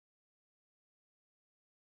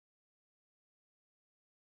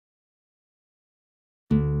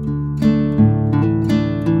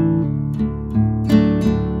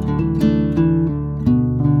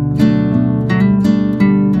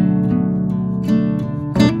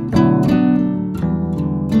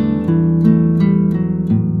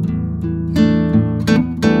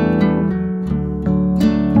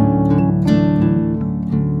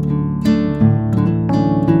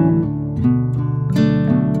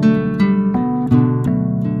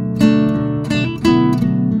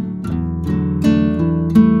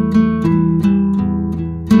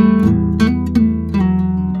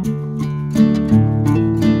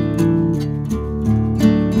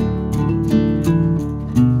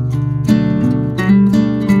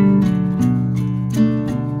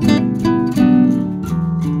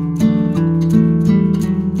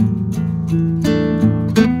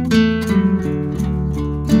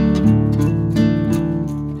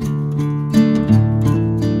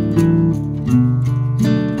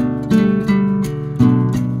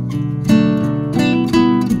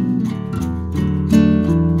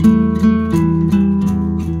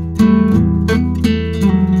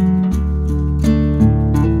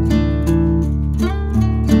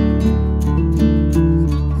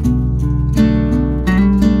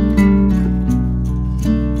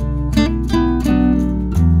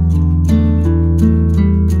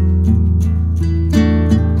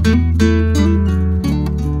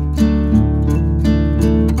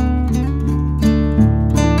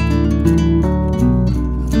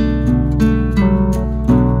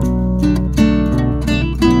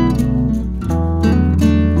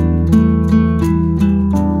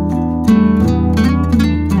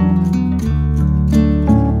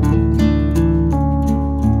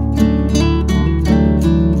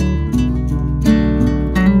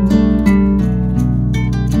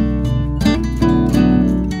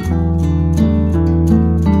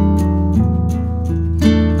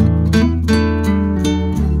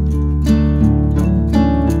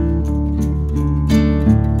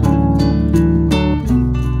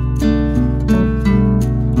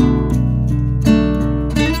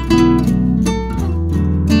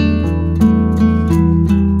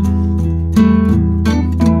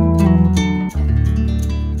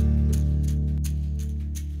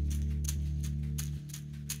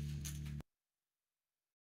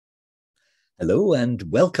Hello and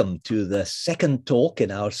welcome to the second talk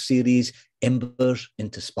in our series Embers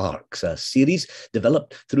into Sparks, a series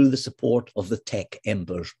developed through the support of the Tech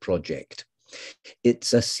Embers project.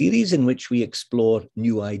 It's a series in which we explore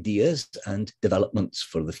new ideas and developments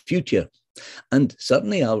for the future. And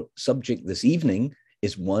certainly our subject this evening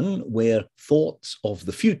is one where thoughts of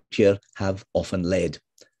the future have often led: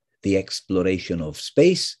 the exploration of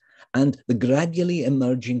space and the gradually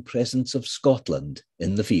emerging presence of Scotland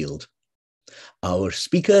in the field. Our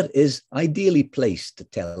speaker is ideally placed to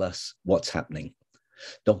tell us what's happening.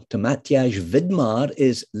 Dr. Matjaž Vidmar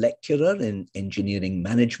is lecturer in engineering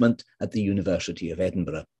management at the University of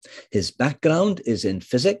Edinburgh. His background is in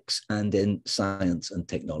physics and in science and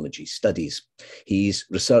technology studies. He's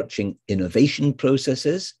researching innovation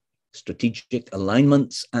processes, strategic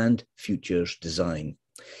alignments, and futures design.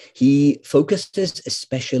 He focuses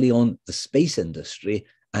especially on the space industry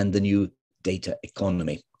and the new data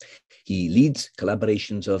economy. He leads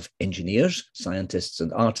collaborations of engineers, scientists,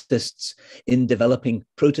 and artists in developing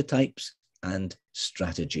prototypes and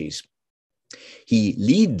strategies. He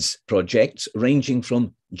leads projects ranging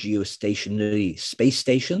from geostationary space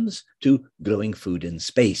stations to growing food in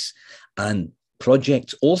space. And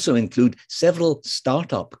projects also include several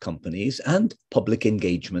startup companies and public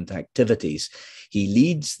engagement activities. He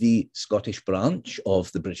leads the Scottish branch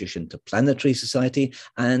of the British Interplanetary Society,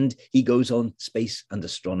 and he goes on space and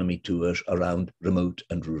astronomy tours around remote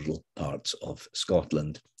and rural parts of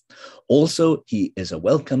Scotland. Also, he is a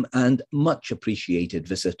welcome and much appreciated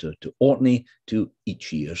visitor to Orkney to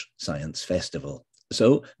each year's Science Festival.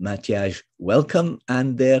 So, Matjaž, welcome.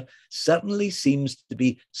 And there certainly seems to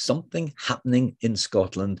be something happening in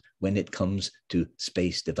Scotland when it comes to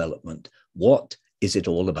space development. What is it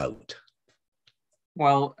all about?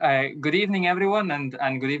 Well, good evening, everyone,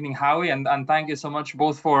 and good evening, Howie, and thank you so much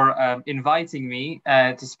both for inviting me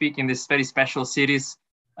to speak in this very special series,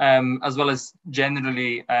 as well as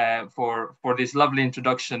generally for this lovely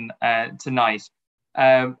introduction tonight.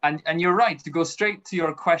 And you're right, to go straight to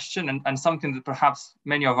your question and something that perhaps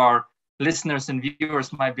many of our listeners and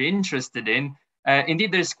viewers might be interested in.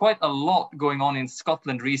 Indeed, there's quite a lot going on in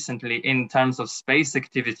Scotland recently in terms of space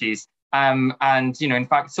activities. And, in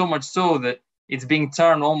fact, so much so that it's being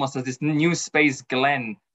termed almost as this new space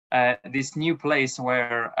glen, this new place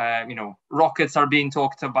where, rockets are being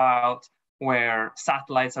talked about, where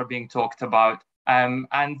satellites are being talked about. And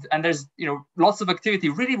there's, lots of activity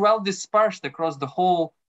really well dispersed across the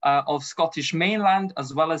whole of Scottish mainland,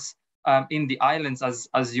 as well as in the islands,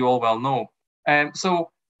 as you all well know.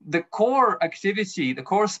 So the core activity, the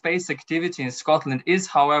core space activity in Scotland is,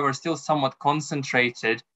 however, still somewhat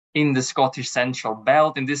concentrated in the Scottish Central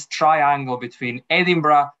Belt, in this triangle between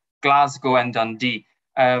Edinburgh, Glasgow, and Dundee.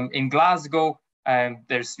 In Glasgow,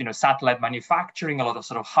 there's satellite manufacturing, a lot of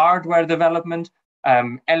sort of hardware development,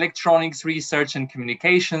 electronics research and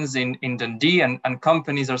communications in Dundee, and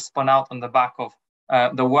companies are spun out on the back of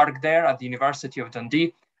the work there at the University of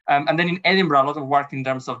Dundee. And then in Edinburgh, a lot of work in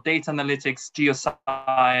terms of data analytics,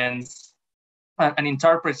 geoscience, and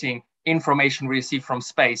interpreting information received from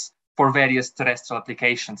space for various terrestrial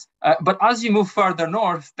applications. But as you move further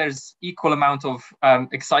north, there's equal amount of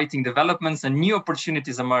exciting developments and new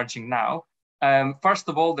opportunities emerging now. First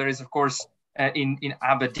of all, there is, of course, in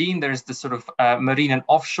Aberdeen, there's the sort of marine and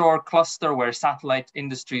offshore cluster where satellite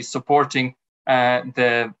industry is supporting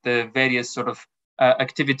the various sort of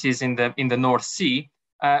activities in the North Sea.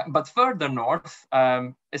 But further north,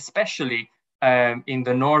 especially in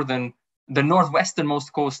the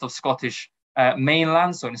northwesternmost coast of Scottish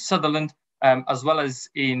mainland, so in Sutherland, as well as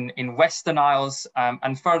in Western Isles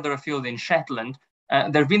and further afield in Shetland,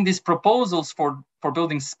 there have been these proposals for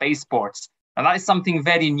building spaceports. And that is something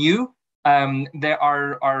very new. There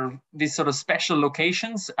are these sort of special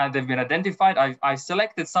locations they've been identified. I've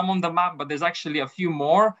selected some on the map, but there's actually a few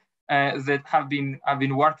more that have been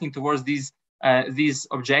working towards these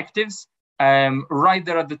objectives. Right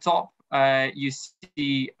there at the top, you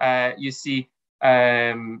see the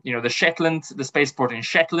Shetland, the spaceport in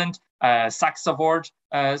Shetland, Saxavord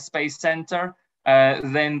Space Centre.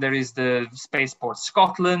 Then there is the Spaceport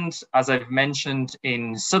Scotland, as I've mentioned,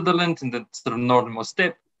 in Sutherland, in the sort of northernmost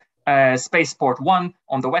tip. Spaceport 1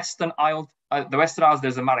 on the Western Isles.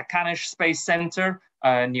 There's a Marrakech Space Centre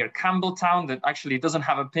near Campbelltown that actually doesn't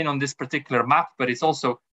have a pin on this particular map, but it's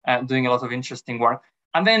also doing a lot of interesting work.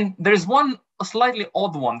 And then there's a slightly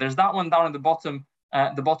odd one. There's that one down at the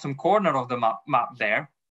bottom corner of the map there,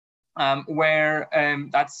 where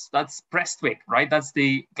that's Prestwick, right? That's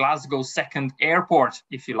the Glasgow second airport,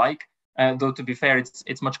 if you like. Though to be fair,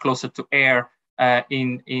 it's much closer to Ayr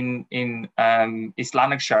in East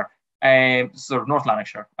Lanarkshire. sort of North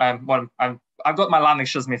Lanarkshire. Well, I've got my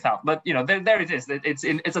Lanarkshire myth out, but you know, there it is.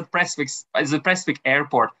 It's at Prestwick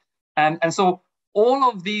Airport, and so all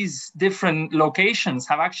of these different locations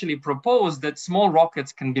have actually proposed that small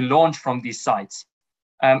rockets can be launched from these sites,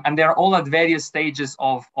 and they're all at various stages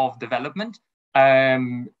of development.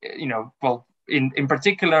 You know, well, in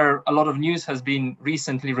particular, a lot of news has been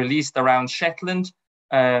recently released around Shetland,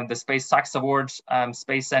 the Space Tax Awards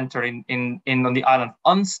Space Center on the island of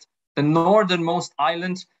Unst, the northernmost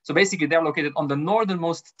island. So basically, they're located on the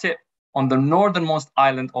northernmost tip, on the northernmost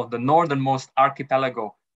island of the northernmost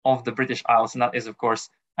archipelago of the British Isles, and that is, of course,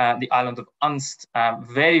 the island of Unst,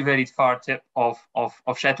 very, very far tip of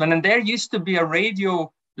Shetland. And there used to be a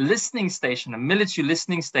radio listening station, a military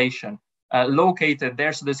listening station, located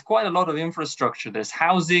there. So there's quite a lot of infrastructure. There's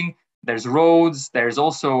housing, there's roads, there's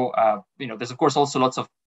also, you know, there's of course also lots of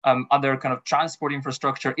other kind of transport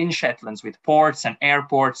infrastructure in Shetlands with ports and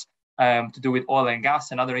airports to do with oil and gas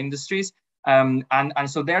and other industries. And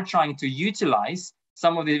so they're trying to utilize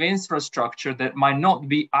some of the infrastructure that might not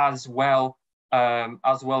be as well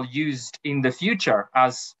used in the future,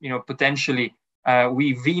 as you know, potentially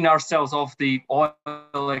we wean ourselves off the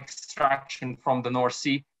oil extraction from the North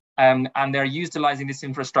Sea, and they're utilizing this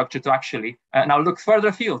infrastructure to actually now look further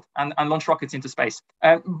afield and launch rockets into space.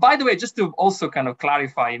 By the way, just to also kind of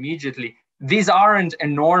clarify immediately, these aren't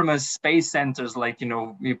enormous space centers like, you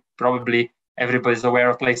know, probably everybody's aware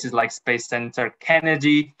of places like Space Center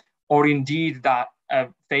Kennedy, or indeed that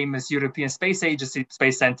famous European Space Agency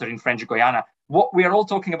Space Center in French Guiana. What we are all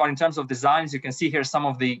talking about in terms of designs, you can see here some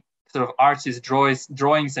of the sort of artist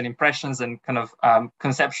drawings and impressions and kind of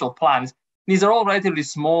conceptual plans. These are all relatively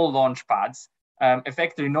small launch pads,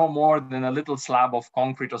 effectively no more than a little slab of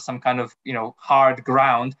concrete or some kind of, you know, hard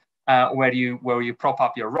ground where you prop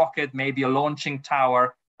up your rocket, maybe a launching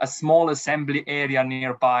tower, a small assembly area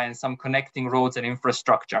nearby, and some connecting roads and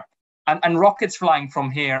infrastructure. And rockets flying from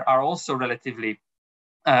here are also relatively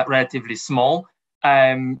small.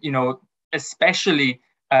 You know, especially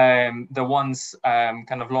the ones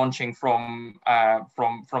kind of launching from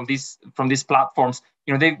these platforms.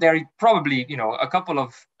 You know, they're probably, you know, a couple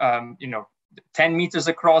of you know, 10 meters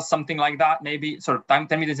across, something like that, maybe sort of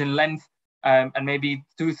 10 meters in length, and maybe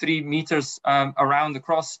 2-3 meters around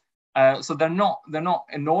across. So they're not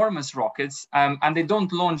enormous rockets, and they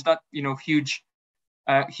don't launch that, you know, huge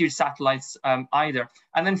satellites either.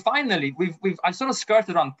 And then finally, I sort of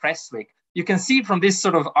skirted around Prestwick. You can see from this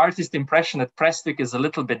sort of artist impression that Prestwick is a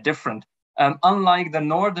little bit different. Unlike the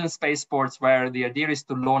northern spaceports, where the idea is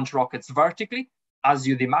to launch rockets vertically, as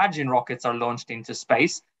you'd imagine rockets are launched into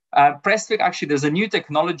space, Prestwick, actually, there's a new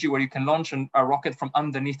technology where you can launch a rocket from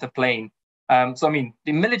underneath a plane. So, I mean,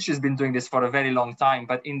 the military has been doing this for a very long time,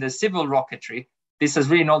 but in the civil rocketry, this has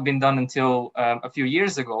really not been done until a few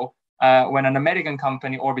years ago, when an American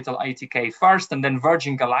company, Orbital ITK first, and then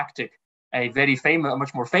Virgin Galactic, a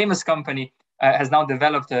much more famous company, has now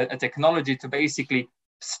developed a technology to basically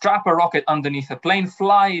strap a rocket underneath a plane,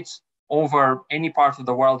 fly it over any part of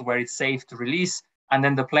the world where it's safe to release, and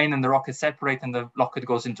then the plane and the rocket separate, and the rocket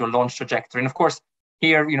goes into a launch trajectory. And of course,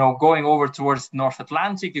 here, you know, going over towards North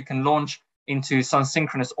Atlantic, you can launch into sun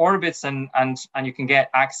synchronous orbits, and you can get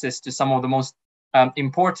access to some of the most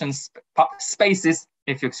important spaces,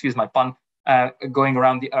 if you excuse my pun, going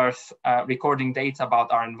around the Earth, recording data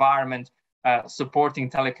about our environment, supporting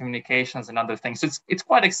telecommunications and other things. So it's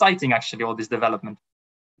quite exciting, actually, all this development.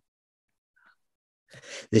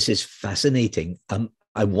 This is fascinating.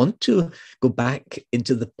 I want to go back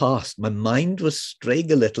into the past. My mind was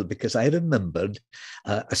straying a little because I remembered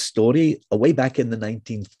a story way back in the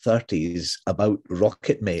 1930s about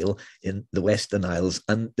rocket mail in the Western Isles.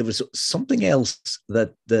 And there was something else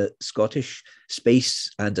that the Scottish space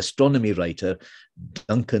and astronomy writer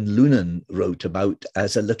Duncan Lunan wrote about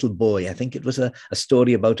as a little boy. I think it was a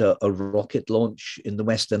story about a rocket launch in the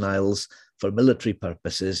Western Isles for military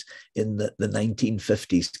purposes in the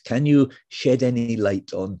 1950s. Can you shed any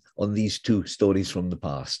light on these two stories from the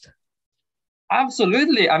past?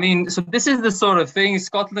 Absolutely. I mean, so this is the sort of thing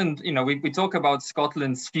Scotland, you know, we talk about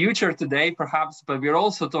Scotland's future today, perhaps, but we're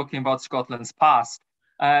also talking about Scotland's past,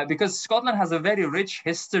 because Scotland has a very rich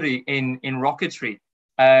history in rocketry.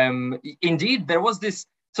 Indeed, there was this,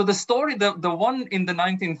 so the story, the one in the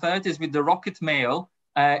 1930s with the rocket mail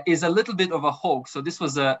is a little bit of a hoax. So this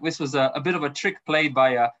was a bit of a trick played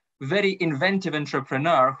by a very inventive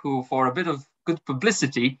entrepreneur who, for a bit of good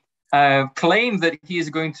publicity, claimed that he is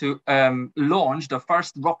going to launch the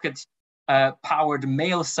first rocket-powered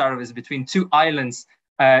mail service between two islands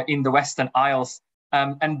in the Western Isles.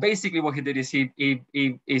 And basically what he did is he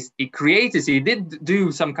did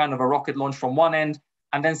do some kind of a rocket launch from one end,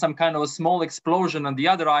 and then some kind of a small explosion on the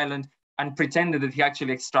other island, and pretended that he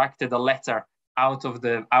actually extracted a letter out of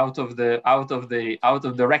the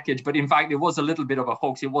wreckage. But in fact, it was a little bit of a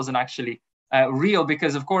hoax. It wasn't actually real,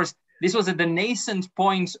 because of course this was at the nascent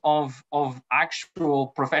point of actual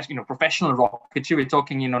professional rocketry. We're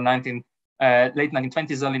talking, late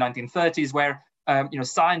 1920s, early 1930s, where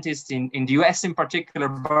scientists in the US in particular,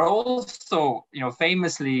 but also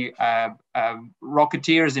famously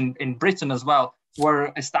rocketeers in Britain as well,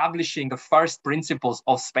 were establishing the first principles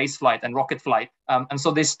of spaceflight and rocket flight, and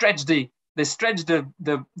so they stretched the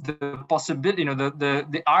possibility,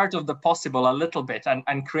 the art of the possible a little bit,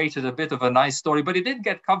 and created a bit of a nice story. But it did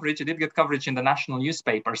get coverage. It did get coverage in the national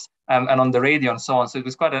newspapers and on the radio and so on. So it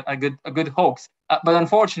was quite a good hoax, but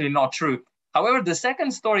unfortunately not true. However, the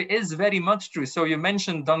second story is very much true. So you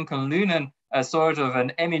mentioned Duncan Lunan, sort of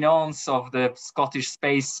an eminence of the Scottish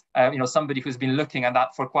space, somebody who's been looking at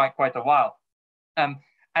that for quite a while. And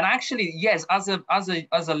actually, yes, as a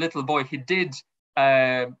little boy, he did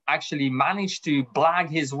actually manage to blag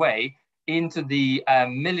his way into the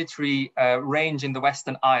military range in the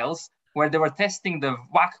Western Isles, where they were testing the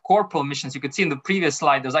WAC Corporal missions. You could see in the previous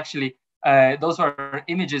slide, there's actually those were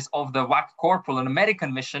images of the WAC Corporal, an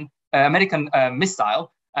American mission, American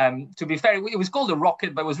missile. To be fair, it was called a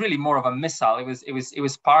rocket, but it was really more of a missile. It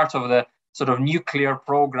was part of the sort of nuclear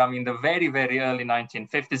program in the very, very early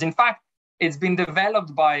 1950s. In fact, it's been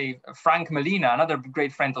developed by Frank Molina, another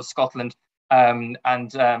great friend of Scotland, and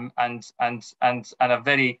a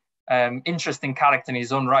very interesting character in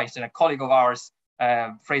his own right. And a colleague of ours,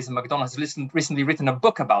 Fraser MacDonald, has recently written a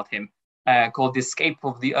book about him called The Escape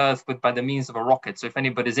of the Earth by the Means of a Rocket. So if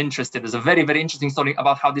anybody's interested, there's a very, very interesting story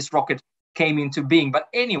about how this rocket came into being. But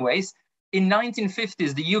anyways, in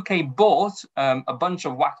 1950s, the UK bought a bunch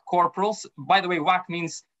of WAC Corporals. By the way, WAC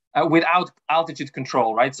means without altitude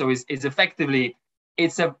control, right? So it's effectively,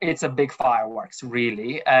 it's a big fireworks,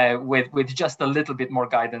 really, with just a little bit more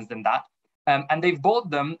guidance than that. And they've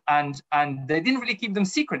bought them, and they didn't really keep them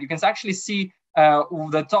secret. You can actually see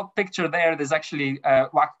the top picture there. There's actually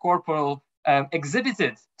WAC Corporal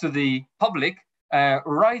exhibited to the public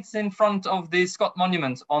right in front of the Scott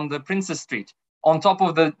Monument on the Princes Street, on top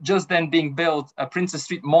of the just then being built Princes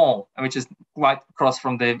Street Mall, which is right across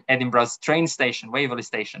from the Edinburgh's train station, Waverley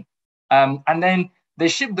Station. And then they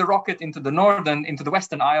shipped the rocket into the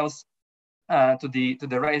Western Isles, to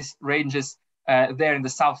the ranges there in the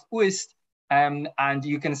southwest. And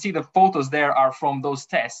you can see the photos there are from those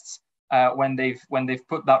tests when they've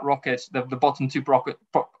put that rocket. The bottom two rocket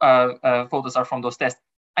photos are from those tests.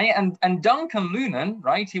 And Duncan Lunan,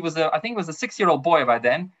 right? He was I think he was a 6-year-old boy by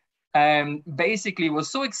then. Basically was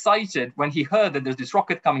so excited when he heard that there's this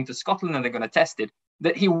rocket coming to Scotland and they're going to test it,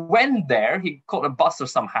 that he went there. He caught a bus or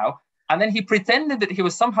somehow, and then he pretended that he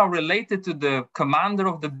was somehow related to the commander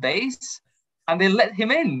of the base, and they let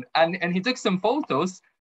him in, and he took some photos,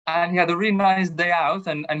 and he had a really nice day out,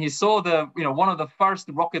 and he saw one of the first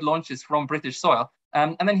rocket launches from British soil,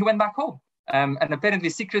 and then he went back home. And apparently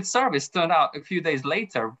Secret Service turned out a few days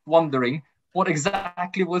later wondering what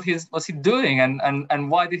exactly was he doing,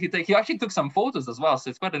 and why did he actually took some photos as well. So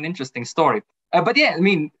it's quite an interesting story. But yeah, I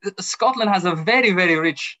mean, Scotland has a very, very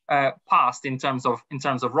rich past in terms of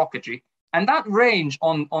rocketry, and that range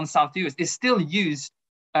on South Uist is still used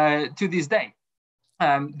to this day.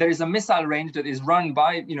 There is a missile range that is run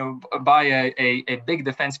by a big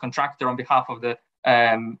defense contractor on behalf of the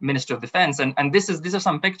Ministry of Defense, and these are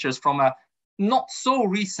some pictures from a not so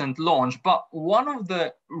recent launch, but one of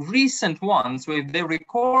the recent ones where they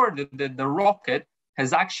recorded that the rocket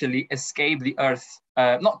has actually escaped the Earth,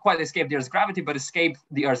 not quite escaped the Earth's gravity, but escaped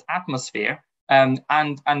the Earth's atmosphere, and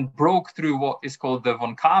broke through what is called the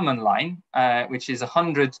von Karman line, which is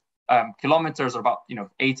 100 kilometers, or about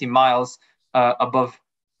 80 miles above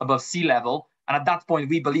sea level. And at that point,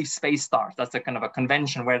 we believe space starts. That's a kind of a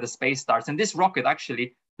convention where the space starts. And this rocket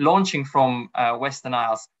actually launching from Western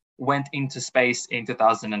Isles went into space in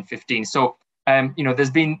 2015. So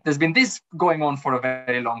there's been this going on for a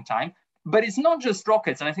very long time. But it's not just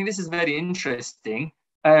rockets, and I think this is very interesting.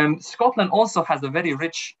 Scotland also has a very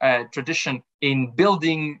rich tradition in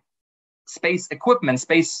building space equipment,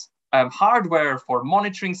 space hardware for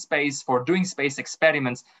monitoring space, for doing space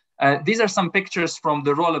experiments. These are some pictures from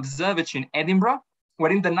the Royal Observatory in Edinburgh,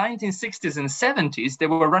 where in the 1960s and 70s, they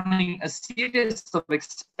were running a series of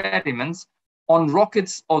experiments on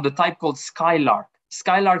rockets of the type called Skylark.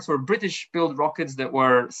 Skylarks were British-built rockets that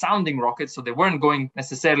were sounding rockets, so they weren't going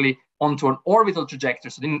necessarily onto an orbital trajectory,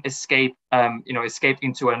 so they didn't escape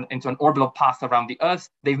into an orbital path around the Earth.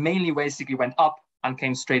 They mainly basically went up and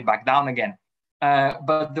came straight back down again.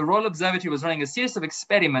 But the Royal Observatory was running a series of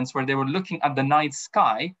experiments where they were looking at the night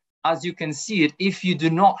sky, as you can see it, if you do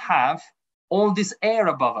not have all this air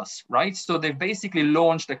above us, right? So they basically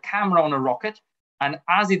launched a camera on a rocket, and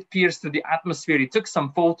as it pierced through the atmosphere, it took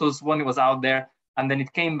some photos when it was out there, and then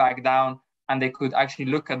it came back down, and they could actually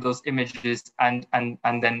look at those images and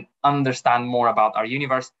then understand more about our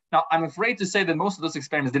universe. Now, I'm afraid to say that most of those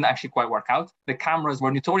experiments didn't actually quite work out. The cameras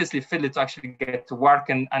were notoriously fiddly to actually get to work,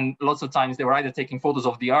 and lots of times they were either taking photos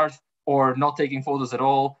of the Earth or not taking photos at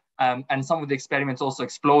all. And some of the experiments also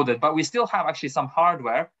exploded. But we still have actually some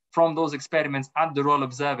hardware from those experiments at the Royal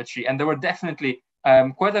Observatory, and they were definitely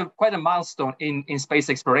quite a milestone in space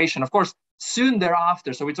exploration. Of course, soon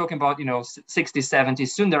thereafter, so we're talking about 60s, 70s,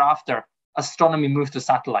 soon thereafter, astronomy moved to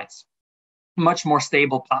satellites, much more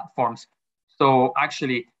stable platforms. So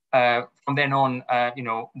actually, from then on,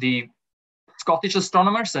 the Scottish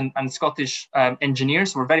astronomers and Scottish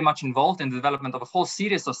engineers were very much involved in the development of a whole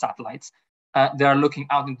series of satellites. They are looking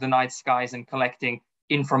out into the night skies and collecting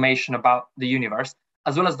information about the universe,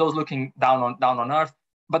 as well as those looking down on Earth.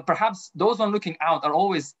 But perhaps those one looking out are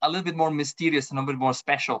always a little bit more mysterious and a bit more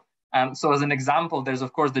special. So as an example, there's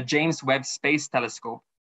of course the James Webb Space Telescope,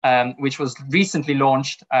 which was recently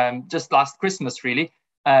launched just last Christmas, really,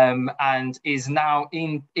 and is now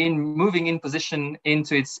moving in position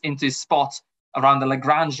into its spot around the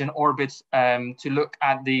Lagrangian orbit to look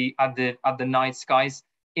at the night skies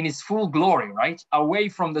in its full glory, right, away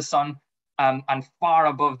from the sun and far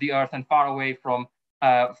above the Earth and far away from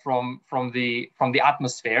the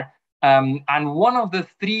atmosphere. And one of the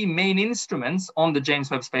three main instruments on the James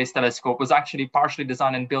Webb Space Telescope was actually partially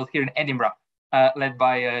designed and built here in Edinburgh, led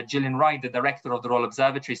by Gillian Wright, the director of the Royal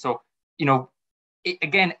Observatory. So,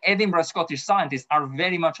 again, Edinburgh Scottish scientists are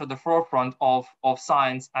very much at the forefront of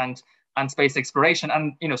science and space exploration.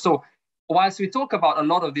 And, so whilst we talk about a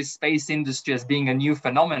lot of this space industry as being a new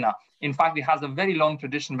phenomena, in fact, it has a very long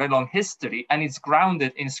tradition, very long history, and it's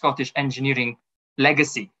grounded in Scottish engineering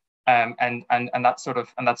legacy and that sort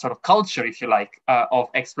of culture, if you like, of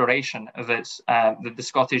exploration that the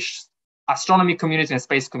Scottish astronomy community and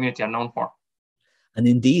space community are known for. And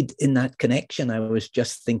indeed, in that connection, I was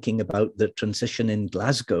just thinking about the transition in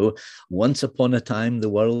Glasgow. Once upon a time, the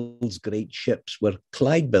world's great ships were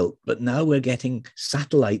Clyde-built, but now we're getting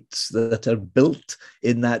satellites that are built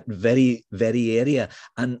in that very, very area.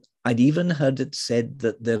 And I'd even heard it said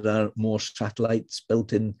that there are more satellites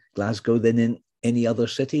built in Glasgow than in any other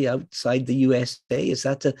city outside the USA. Is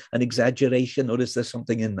that an exaggeration, or is there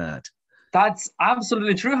something in that? That's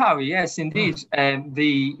absolutely true, Howie. Yes, indeed.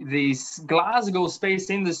 The Glasgow space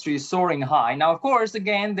industry is soaring high. Now, of course,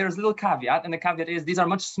 again, there's a little caveat, and the caveat is these are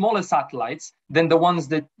much smaller satellites than the ones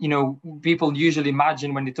that people usually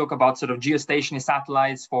imagine when they talk about sort of geostationary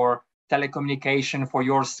satellites for telecommunication, for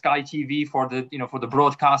your Sky TV, for the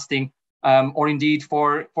broadcasting, or indeed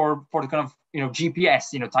for the kind of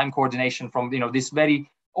GPS, time coordination from this very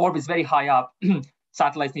orbits very high up.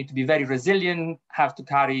 Satellites need to be very resilient, have to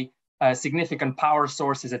carry significant power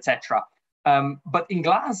sources, etc. But in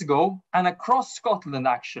Glasgow and across Scotland,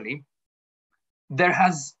 actually, there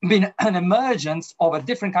has been an emergence of a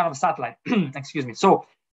different kind of satellite. Excuse me. So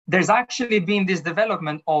there's actually been this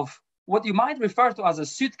development of what you might refer to as a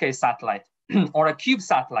suitcase satellite or a cube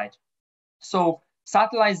satellite. So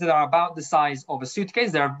satellites that are about the size of a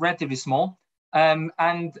suitcase, they're relatively small. And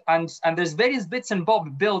there's various bits and bobs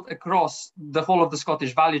built across the whole of the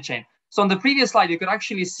Scottish value chain. So on the previous slide, you could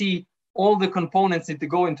actually see all the components need to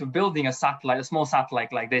go into building a satellite, a small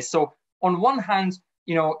satellite like this. So on one hand,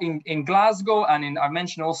 in Glasgow and I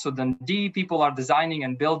mentioned also Dundee, people are designing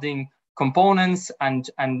and building components and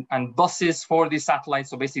buses for these satellites.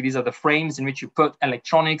 So basically, these are the frames in which you put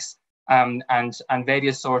electronics and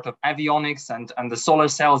various sort of avionics and the solar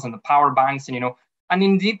cells and the power banks, and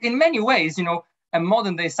in many ways, a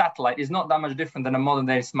modern day satellite is not that much different than a modern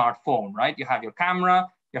day smartphone, right? You have your camera,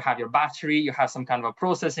 you have your battery, you have some kind of a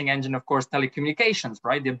processing engine, of course, telecommunications,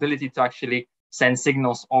 right? The ability to actually send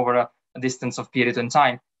signals over a distance of period in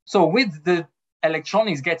time. So with the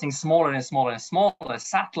electronics getting smaller and smaller and smaller,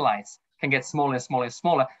 satellites can get smaller and smaller and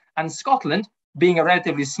smaller. And Scotland, being a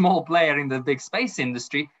relatively small player in the big space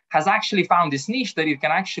industry, has actually found this niche that it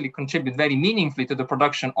can actually contribute very meaningfully to the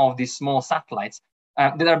production of these small satellites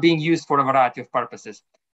that are being used for a variety of purposes.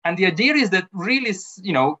 And the idea is that really,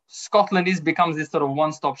 Scotland becomes this sort of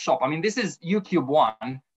one-stop shop. I mean, this is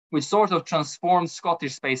UCube-1, which sort of transformed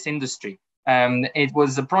Scottish space industry. It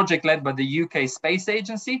was a project led by the UK Space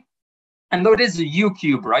Agency, and though it is a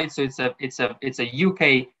UCube, right? So it's a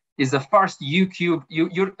UK is the first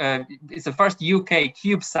it's the first UK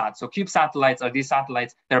CubeSat. So cube satellites are these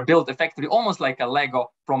satellites that are built effectively almost like a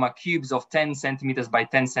Lego from a cubes of 10 centimeters by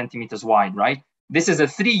 10 centimeters wide, right? This is a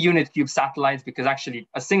 3-unit cube satellite because actually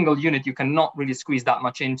a single unit you cannot really squeeze that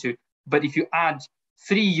much into. But if you add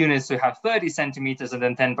 3 units to have 30 centimeters and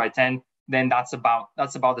then 10 by 10, then that's about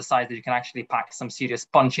the size that you can actually pack some serious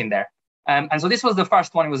punch in there. And so this was the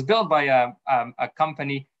first one. It was built by a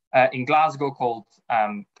company in Glasgow called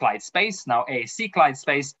Clyde Space, now AAC Clyde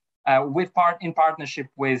Space, in partnership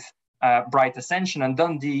with Bright Ascension and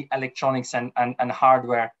Dundee Electronics and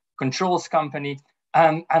Hardware Controls Company.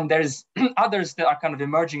 And there's others that are kind of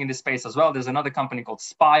emerging in this space as well. There's another company called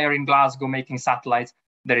Spire in Glasgow making satellites.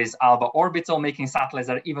 There is Alba Orbital making satellites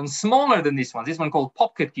that are even smaller than these ones. This one called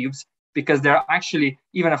Pocket Cubes, because they're actually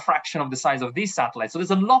even a fraction of the size of these satellites. So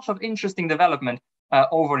there's a lot of interesting development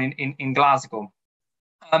over in Glasgow.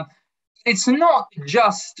 It's not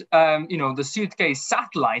just the suitcase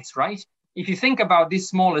satellites, right? If you think about these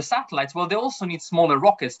smaller satellites, well, they also need smaller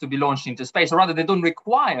rockets to be launched into space, or rather, they don't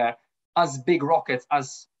require as big rockets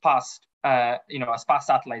as past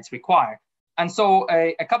satellites require. And so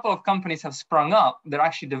a couple of companies have sprung up. They're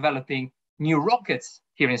actually developing new rockets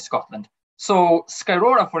here in Scotland. So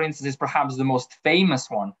Skyrora, for instance, is perhaps the most famous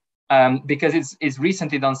one because it's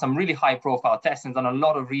recently done some really high-profile tests and done a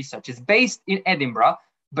lot of research. It's based in Edinburgh,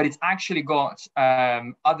 but it's actually got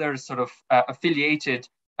other sort of affiliated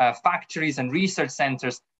factories and research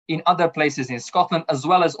centers in other places in Scotland, as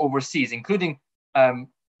well as overseas, including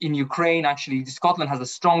in Ukraine. Actually, Scotland has a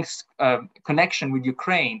strong connection with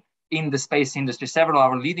Ukraine in the space industry. Several of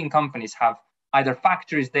our leading companies have either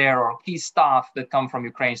factories there or key staff that come from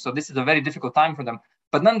Ukraine. So this is a very difficult time for them.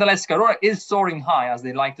 But nonetheless, Skyrora is soaring high, as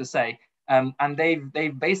they like to say. And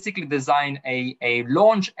they've basically designed a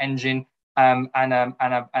launch engine and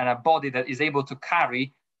a body that is able to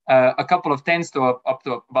carry a couple of tens to up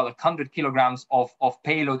to about 100 kilograms of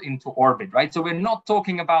payload into orbit, right? So we're not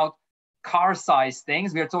talking about car-sized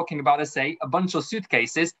things. We are talking about, let's say, a bunch of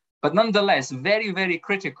suitcases, but nonetheless, very, very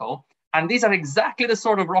critical. And these are exactly the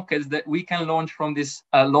sort of rockets that we can launch from this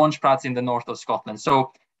launch pads in the north of Scotland.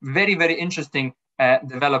 So very, very interesting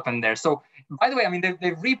development there. So, by the way, I mean,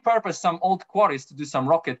 they've repurposed some old quarries to do some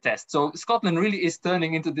rocket tests. So Scotland really is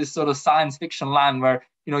turning into this sort of science fiction land where,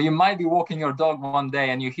 you might be walking your dog one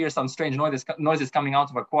day and you hear some strange noises coming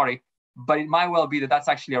out of a quarry, but it might well be that that's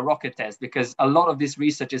actually a rocket test, because a lot of this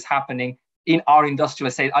research is happening in our industrial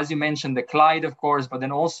estate. As you mentioned, the Clyde, of course, but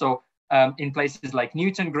then also in places like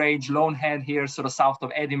Newton Grange, Lonehead here, sort of south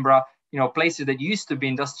of Edinburgh, places that used to be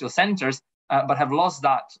industrial centers, but have lost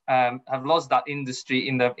that industry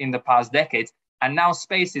in the past decades. And now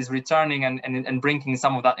space is returning and bringing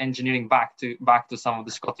some of that engineering back to some of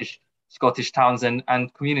the Scottish towns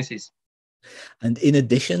and communities. And in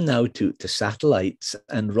addition now to satellites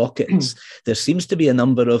and rockets, there seems to be a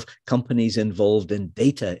number of companies involved in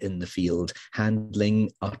data in the field,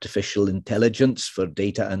 handling artificial intelligence for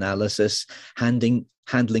data analysis, handling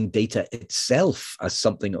data itself as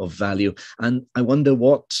something of value. And I wonder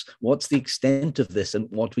what's the extent of this and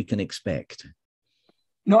what we can expect.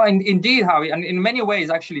 No, and indeed, Howie, and in many ways,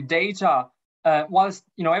 actually, data, whilst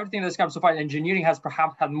everything that's come so far, engineering has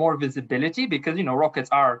perhaps had more visibility because rockets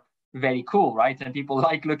are very cool, right? And people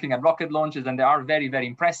like looking at rocket launches, and they are very, very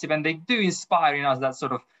impressive, and they do inspire in us that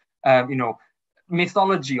sort of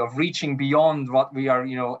mythology of reaching beyond what we are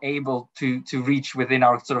able to reach within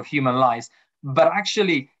our sort of human lives. But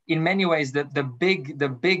actually, in many ways, the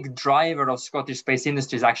big driver of Scottish space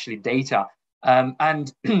industry is actually data.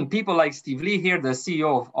 And people like Steve Lee here, the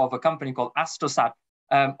CEO of a company called Astrosat,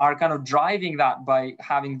 are kind of driving that by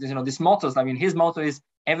having this motto. I mean, his motto is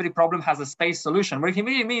every problem has a space solution. What he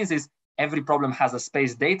really means is every problem has a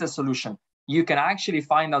space data solution. You can actually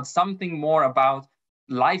find out something more about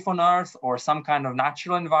life on Earth or some kind of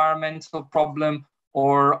natural environmental problem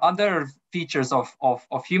or other features of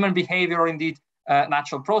human behavior or indeed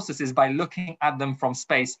natural processes by looking at them from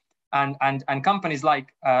space. And companies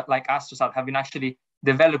like Astrosat have been actually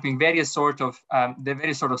developing various sort of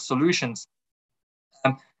solutions.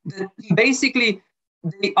 Basically,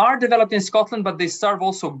 they are developed in Scotland, but they serve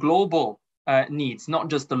also global needs, not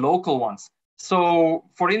just the local ones. So,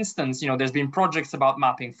 for instance, there's been projects about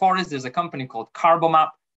mapping forests. There's a company called Carbomap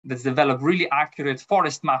that's developed really accurate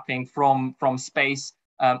forest mapping from space,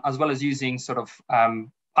 as well as using sort of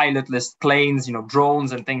pilotless planes,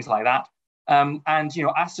 drones and things like that. And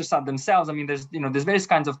Astrosat themselves, I mean, there's various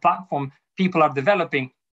kinds of platform people are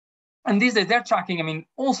developing, and these days they're tracking,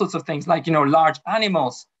 all sorts of things like large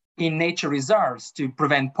animals in nature reserves to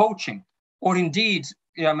prevent poaching, or indeed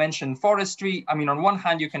I mentioned forestry. I mean, on one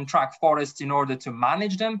hand, you can track forests in order to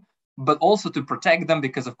manage them, but also to protect them,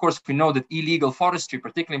 because of course we know that illegal forestry,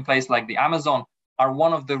 particularly in places like the Amazon, are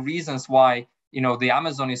one of the reasons why the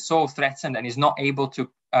Amazon is so threatened and is not able to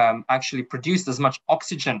actually produce as much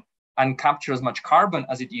oxygen and capture as much carbon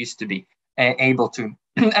as it used to be able to.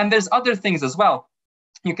 And there's other things as well.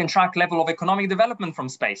 You can track level of economic development from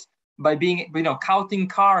space by being, counting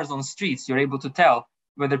cars on streets. You're able to tell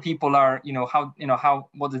whether people are,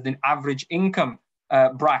 what is the average income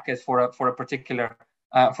bracket for a particular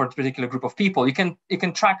group of people. You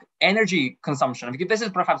can track energy consumption. This is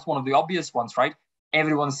perhaps one of the obvious ones, right?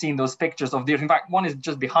 Everyone's seen those pictures of the Earth. In fact, one is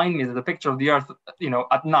just behind me. There's a picture of the Earth,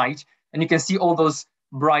 at night, and you can see all those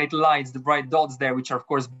bright lights, the bright dots there, which are of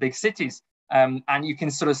course big cities. And you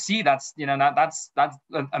can sort of see that's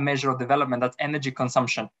a measure of development. That's energy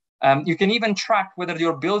consumption. You can even track whether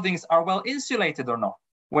your buildings are well insulated or not,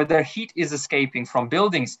 whether heat is escaping from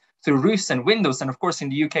buildings through roofs and windows. And of course, in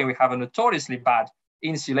the UK, we have a notoriously bad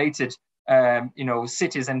insulated,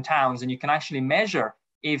 cities and towns. And you can actually measure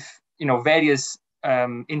if, various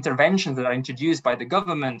interventions that are introduced by the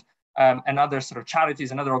government and other sort of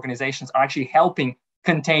charities and other organizations are actually helping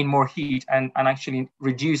contain more heat and actually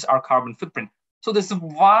reduce our carbon footprint. So there's a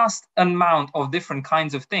vast amount of different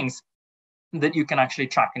kinds of things that you can actually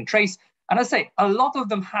track and trace. And I say a lot of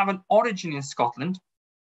them have an origin in Scotland.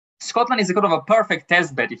 Scotland is a kind of a perfect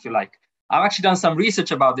test bed, if you like. I've actually done some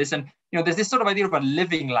research about this, and there's this sort of idea of a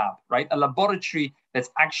living lab, right? A laboratory that's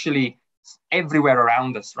actually everywhere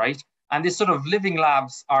around us, right? And these sort of living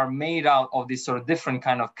labs are made out of these sort of different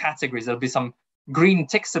kind of categories. There'll be some green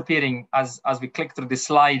ticks appearing as we click through this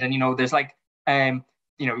slide, and there's like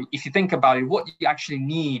if you think about it, what you actually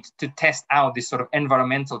need to test out this sort of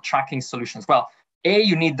environmental tracking solutions. Well,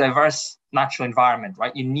 you need diverse natural environment,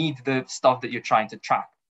 right? You need the stuff that you're trying to track.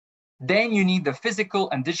 Then you need the physical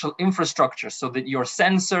and digital infrastructure so that your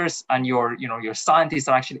sensors and your scientists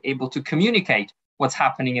are actually able to communicate what's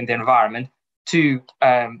happening in the environment to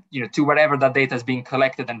wherever that data is being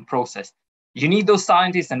collected and processed. You need those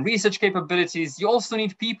scientists and research capabilities. You also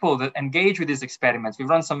need people that engage with these experiments. We've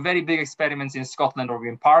run some very big experiments in Scotland, or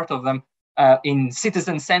we've been part of them, in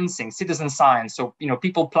citizen sensing, citizen science. So,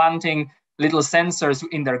 people planting little sensors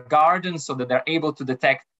in their gardens so that they're able to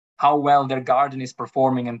detect how well their garden is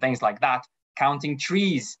performing and things like that. Counting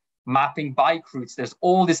trees, mapping bike routes. There's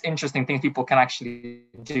all these interesting things people can actually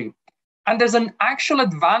do. And there's an actual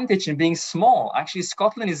advantage in being small. Actually,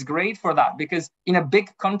 Scotland is great for that, because in a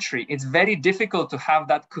big country, it's very difficult to have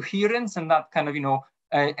that coherence and that kind of,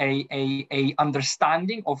 a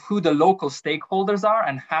understanding of who the local stakeholders are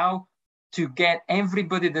and how to get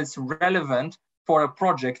everybody that's relevant for a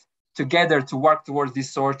project together to work towards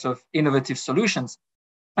these sorts of innovative solutions.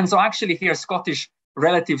 And so actually here, Scottish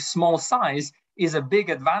relative small size is a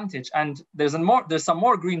big advantage. And there's some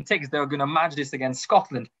more green ticks that are going to match this against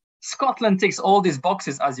Scotland. Scotland ticks all these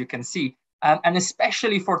boxes, as you can see, and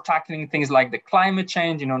especially for tackling things like the climate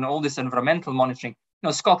change, and all this environmental monitoring.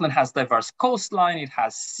 Scotland has diverse coastline, it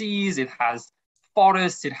has seas, it has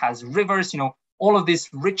forests, it has rivers. All of this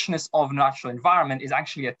richness of natural environment is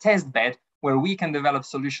actually a test bed where we can develop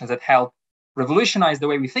solutions that help revolutionize the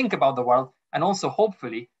way we think about the world, and also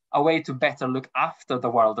hopefully a way to better look after the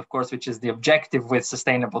world, of course, which is the objective with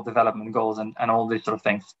sustainable development goals and all these sort of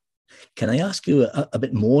things. Can I ask you a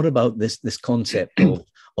bit more about this concept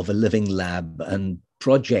of a living lab and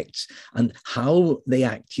projects and how they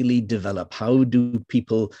actually develop? How do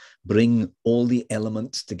people bring all the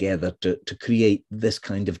elements together to create this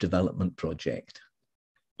kind of development project?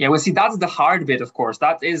 Yeah, well, see, that's the hard bit, of course.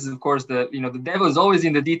 That is, of course, the devil is always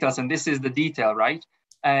in the details, and this is the detail, right?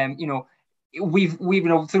 We've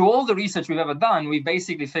through all the research we've ever done, we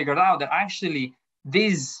basically figured out that actually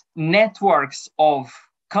these networks of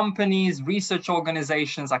companies, research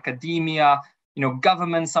organizations, academia,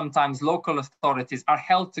 governments, sometimes local authorities, are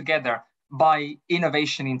held together by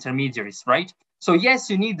innovation intermediaries, right? So yes,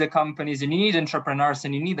 you need the companies and you need entrepreneurs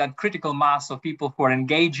and you need that critical mass of people who are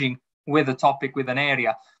engaging with a topic, with an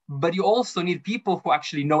area, but you also need people who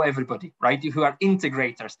actually know everybody, right? Who are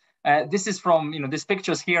integrators. This is from, these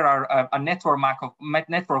pictures here are a network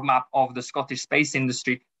map of the Scottish space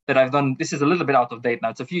industry that I've done. This is a little bit out of date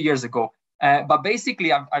now, it's a few years ago. But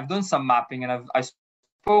basically, I've done some mapping and I've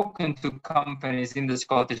spoken to companies in the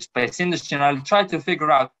Scottish space industry, and I'll try to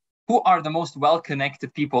figure out who are the most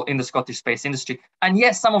well-connected people in the Scottish space industry. And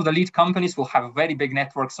yes, some of the lead companies will have very big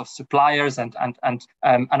networks of suppliers and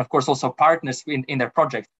of course also partners in their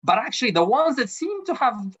projects. But actually, the ones that seem to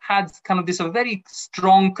have had kind of this a very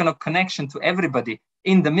strong kind of connection to everybody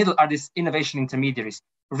in the middle are these innovation intermediaries,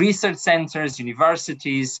 research centers,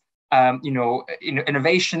 universities,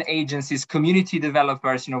 innovation agencies, community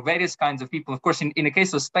developers, various kinds of people. Of course, in the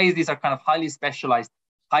case of space, these are kind of highly specialized,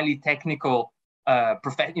 highly technical,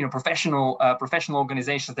 professional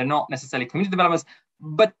organizations. They're not necessarily community developers,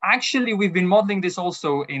 but actually we've been modeling this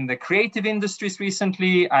also in the creative industries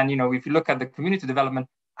recently. And, if you look at the community development,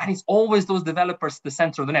 and it's always those developers at the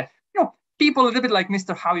center of the net. People a little bit like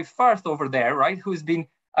Mr. Howie Firth over there, right? Who's been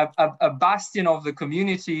a bastion of the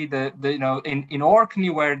community. In Orkney,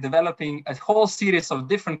 we're developing a whole series of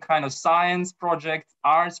different kind of science projects,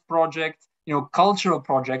 arts projects, cultural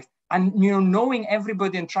projects, and knowing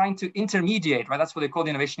everybody and trying to intermediate, right? That's what they call the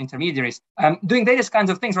innovation intermediaries. Doing various kinds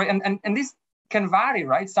of things, right? And this can vary,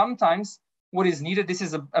 right? Sometimes what is needed, this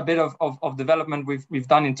is a bit of development we've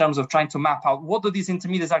done in terms of trying to map out what do these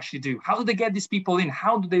intermediaries actually do? How do they get these people in?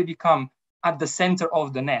 How do they become at the center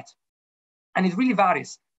of the net? And it really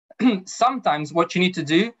varies. Sometimes what you need to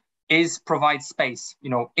do is provide space,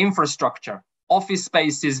 infrastructure, office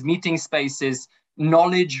spaces, meeting spaces,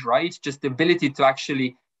 knowledge, right? Just the ability to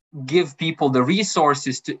actually give people the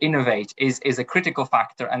resources to innovate is a critical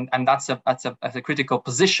factor. And that's a critical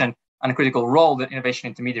position and a critical role that innovation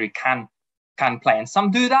intermediary can play. And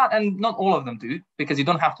some do that, and not all of them do, because you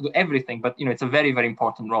don't have to do everything, but it's a very, very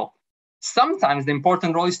important role. Sometimes the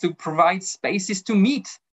important role is to provide spaces to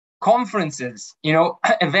meet, conferences,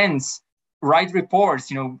 events, write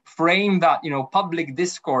reports, frame that, public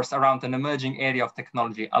discourse around an emerging area of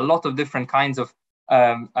technology. A lot of different kinds of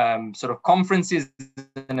sort of conferences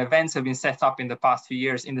and events have been set up in the past few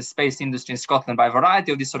years in the space industry in Scotland by a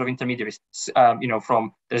variety of these sort of intermediaries.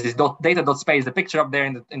 There's this data.space, the picture up there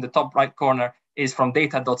in the top right corner is from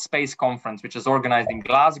data.space conference, which is organized in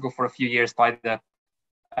Glasgow for a few years by the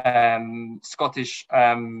Scottish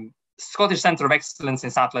Centre of Excellence in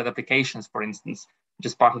Satellite Applications, for instance, which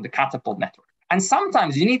is part of the Catapult network. And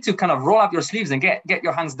sometimes you need to kind of roll up your sleeves and get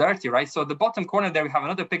your hands dirty, right? So at the bottom corner there, we have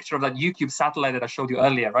another picture of that UCube satellite that I showed you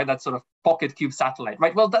earlier, right? That sort of pocket cube satellite,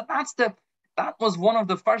 right? Well, that was one of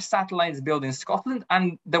the first satellites built in Scotland,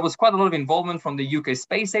 and there was quite a lot of involvement from the UK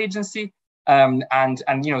Space Agency.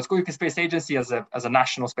 UK Space Agency as a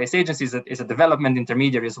national space agency is a development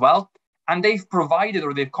intermediary as well. And they've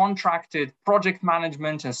contracted project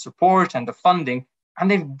management and support and the funding, and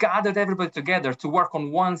they've gathered everybody together to work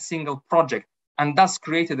on one single project, and thus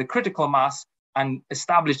created a critical mass and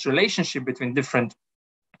established relationship between different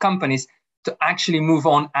companies to actually move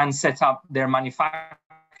on and set up their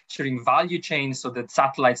manufacturing value chain so that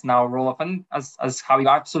satellites now roll up. And as Howie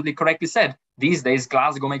absolutely correctly said, these days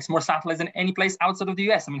Glasgow makes more satellites than any place outside of the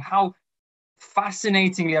US. I mean, how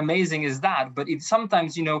fascinatingly amazing is that? But it's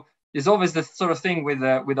sometimes, there's always the sort of thing with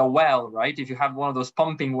a well, right? If you have one of those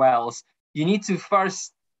pumping wells, you need to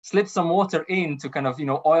first slip some water in to kind of,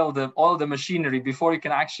 oil the machinery before you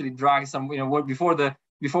can actually drag some, before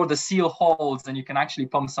the seal holds and you can actually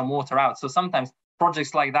pump some water out. So sometimes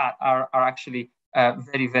projects like that are actually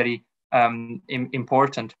very, very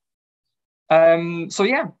important. So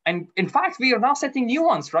yeah, and in fact, we are now setting new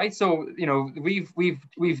ones, right? So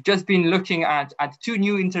we've just been looking at two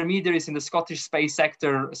new intermediaries in the Scottish space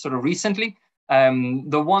sector sort of recently.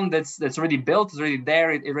 The one that's already built, is already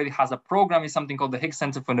there. It already has a program. Is something called the Higgs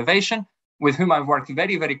Centre for Innovation, with whom I've worked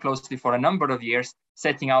very, very closely for a number of years,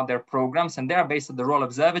 setting out their programs. And they're based at the Royal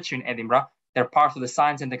Observatory in Edinburgh. They're part of the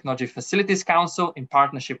Science and Technology Facilities Council in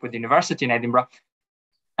partnership with the University in Edinburgh.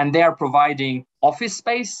 And they are providing office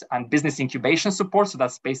space and business incubation support. So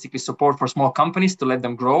that's basically support for small companies to let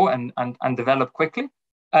them grow and develop quickly,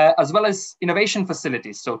 as well as innovation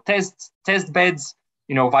facilities. So test beds,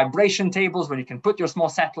 vibration tables where you can put your small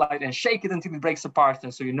satellite and shake it until it breaks apart.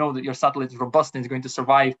 And so you know that your satellite is robust and is going to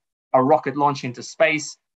survive a rocket launch into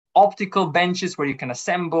space. Optical benches where you can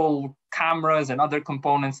assemble cameras and other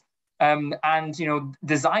components. And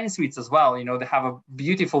design suites as well. They have a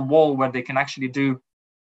beautiful wall where they can actually do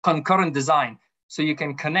concurrent design. So you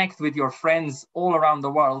can connect with your friends all around the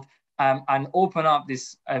world and open up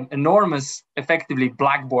this enormous, effectively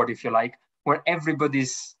blackboard, if you like, where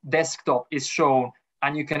everybody's desktop is shown,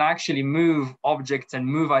 and you can actually move objects and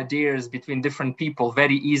move ideas between different people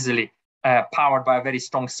very easily, powered by a very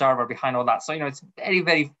strong server behind all that. So, it's very,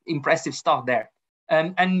 very impressive stuff there.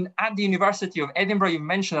 And at the University of Edinburgh, you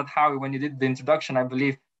mentioned that, Howie, when you did the introduction, I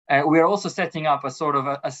believe, we're also setting up a sort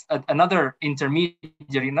of another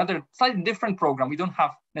intermediary, another slightly different program. We don't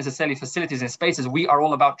have necessarily facilities and spaces. We are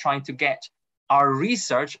all about trying to get our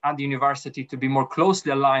research at the university to be more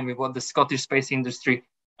closely aligned with what the Scottish space industry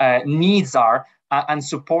needs are, and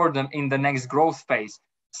support them in the next growth phase.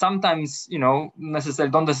 Sometimes, don't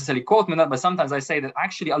necessarily quote me on that, but sometimes I say that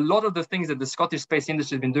actually a lot of the things that the Scottish space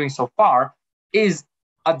industry has been doing so far is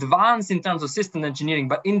advanced in terms of system engineering,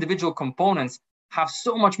 but individual components have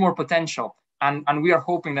so much more potential. And we are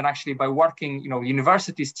hoping that actually by working,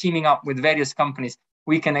 universities teaming up with various companies,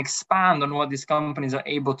 we can expand on what these companies are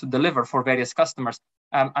able to deliver for various customers,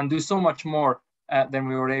 and do so much more than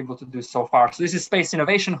we were able to do so far. So this is Space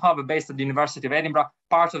Innovation Hub based at the University of Edinburgh,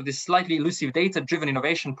 part of this slightly elusive data-driven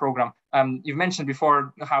innovation program. You've mentioned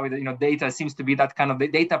before how data seems to be that kind of, the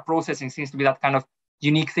data processing seems to be that kind of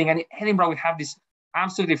unique thing. And in Edinburgh, we have this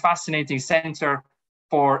absolutely fascinating center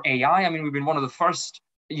for AI. I mean, we've been one of the first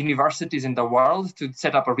universities in the world to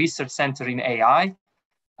set up a research center in AI.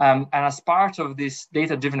 And as part of this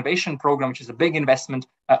data-driven innovation program, which is a big investment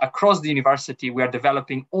across the university, we are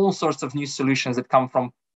developing all sorts of new solutions that come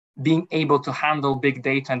from being able to handle big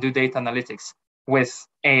data and do data analytics with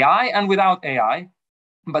AI and without AI.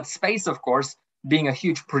 But space, of course, being a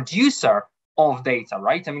huge producer of data,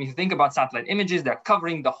 right? I mean, if you think about satellite images, they're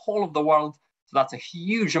covering the whole of the world. So that's a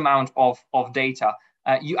huge amount of data.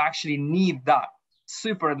 You actually need that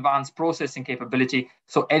super advanced processing capability.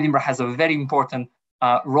 So Edinburgh has a very important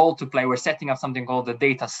role to play. We're setting up something called the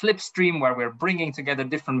data slipstream, where we're bringing together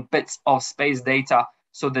different bits of space data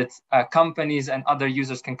so that companies and other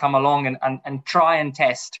users can come along and try and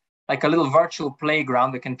test, like a little virtual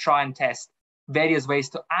playground that can try and test various ways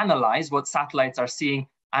to analyze what satellites are seeing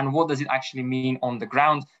and what does it actually mean on the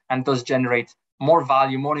ground, and thus generate more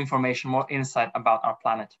value, more information, more insight about our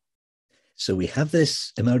planet. So we have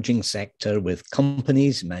this emerging sector with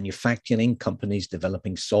companies, manufacturing companies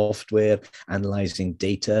developing software, analyzing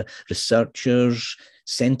data, researchers,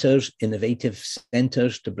 centers, innovative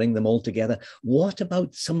centers to bring them all together. What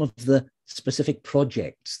about some of the specific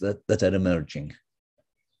projects that are emerging?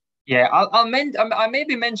 Yeah, I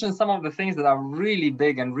maybe mention some of the things that are really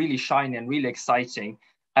big and really shiny and really exciting,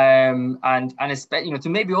 and especially, to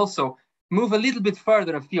maybe also move a little bit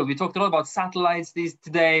further afield. We talked a lot about satellites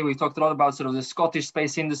today. We talked a lot about sort of the Scottish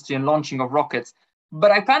space industry and launching of rockets.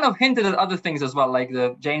 But I kind of hinted at other things as well, like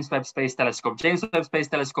the James Webb Space Telescope. James Webb Space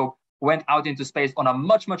Telescope went out into space on a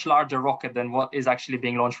much, much larger rocket than what is actually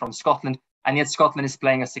being launched from Scotland. And yet Scotland is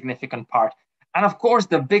playing a significant part. And of course,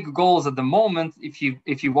 the big goals at the moment, if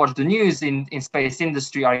you watch the news in space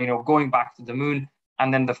industry, are going back to the moon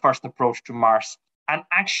and then the first approach to Mars. And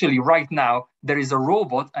actually, right now, there is a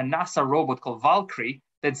robot, a NASA robot called Valkyrie,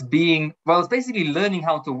 that's it's basically learning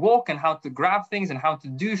how to walk and how to grab things and how to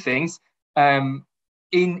do things in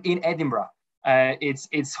Edinburgh.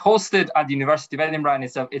 It's hosted at the University of Edinburgh, and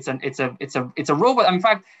it's a robot. In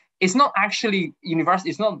fact, it's not actually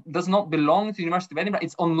university. Does not belong to the University of Edinburgh.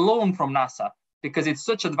 It's on loan from NASA because it's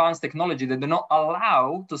such advanced technology that they're not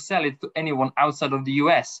allowed to sell it to anyone outside of the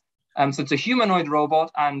US. So it's a humanoid robot,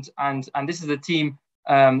 and this is the team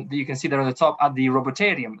that you can see there on the top at the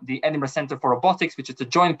Robotarium, the Edinburgh Centre for Robotics, which is a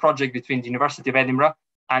joint project between the University of Edinburgh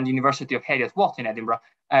and the University of Heriot-Watt in Edinburgh,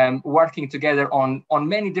 working together on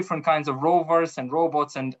many different kinds of rovers and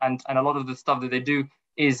robots, and a lot of the stuff that they do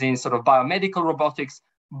is in sort of biomedical robotics.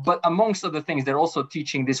 But amongst other things, they're also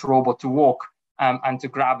teaching this robot to walk and to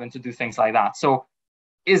grab and to do things like that. So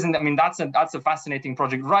that's a fascinating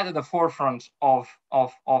project right at the forefront of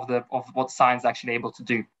what science is actually able to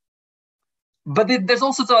do. But there's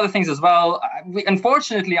also other things as well.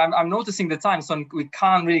 Unfortunately, I'm noticing the time, so we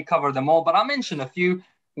can't really cover them all, but I'll mention a few.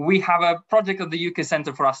 We have a project at the UK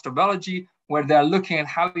Centre for Astrobiology where they're looking at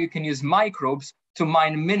how you can use microbes to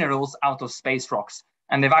mine minerals out of space rocks.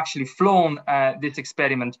 And they've actually flown this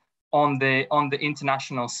experiment on the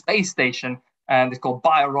International Space Station, and it's called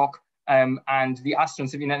BioRock. And the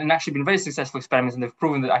astronauts have actually been very successful experiments, and they've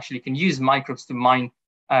proven that actually you can use microbes to mine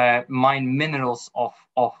minerals of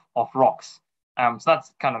rocks. So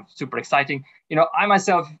that's kind of super exciting. I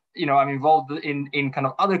myself, I'm involved in kind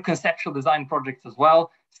of other conceptual design projects as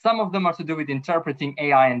well. Some of them are to do with interpreting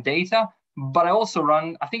AI and data, but I also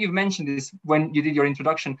run, I think you've mentioned this when you did your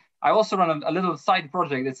introduction, I also run a little side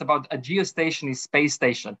project that's about a geostationary space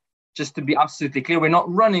station. Just to be absolutely clear, we're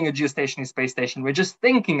not running a geostationary space station. We're just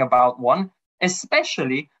thinking about one,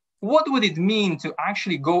 especially what would it mean to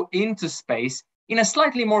actually go into space in a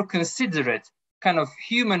slightly more considerate, kind of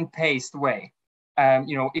human-paced way.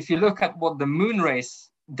 If you look at what the moon race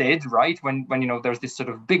did, right, when there's this sort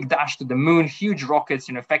of big dash to the moon, huge rockets,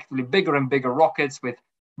 effectively bigger and bigger rockets with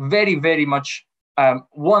very, very much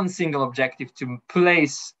one single objective: to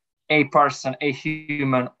place a person, a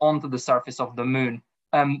human, onto the surface of the moon.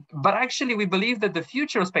 But actually, we believe that the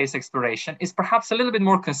future of space exploration is perhaps a little bit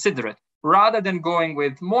more considerate. Rather than going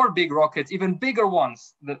with more big rockets, even bigger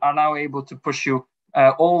ones that are now able to push you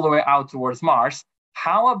all the way out towards Mars,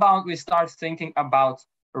 how about we start thinking about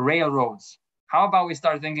railroads? How about we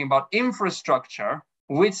start thinking about infrastructure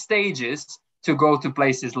with stages to go to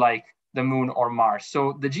places like the moon or Mars.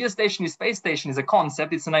 So the geostationary space station is a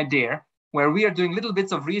concept, it's an idea where we are doing little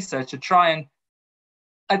bits of research to try and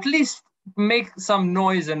at least make some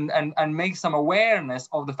noise and make some awareness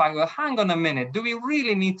of the fact that, hang on a minute, do we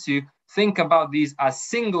really need to think about these as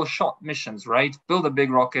single shot missions, right? Build a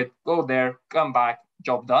big rocket, go there, come back,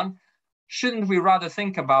 job done. Shouldn't we rather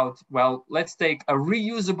think about, well, let's take a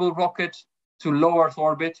reusable rocket to low Earth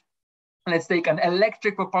orbit. Let's take an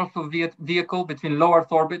electric propulsive vehicle between low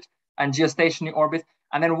Earth orbit and geostationary orbit.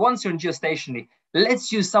 And then once you're in geostationary,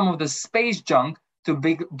 let's use some of the space junk to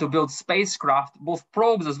build spacecraft, both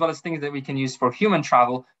probes as well as things that we can use for human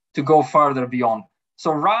travel to go further beyond.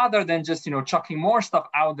 So rather than just, chucking more stuff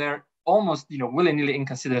out there, almost, willy-nilly,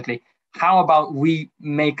 inconsiderately, how about we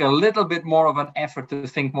make a little bit more of an effort to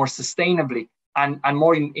think more sustainably and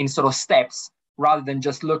more in sort of steps, rather than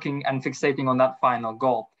just looking and fixating on that final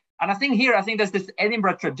goal. And I think there's this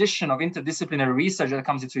Edinburgh tradition of interdisciplinary research that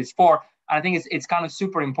comes into its fore. And I think it's kind of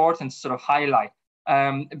super important to sort of highlight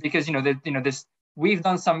because, we've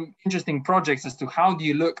done some interesting projects as to how do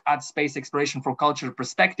you look at space exploration from cultural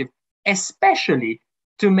perspective, especially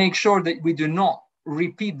to make sure that we do not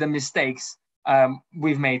repeat the mistakes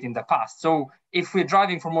we've made in the past. So if we're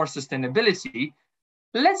driving for more sustainability,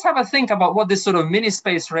 let's have a think about what this sort of mini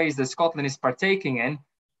space race that Scotland is partaking in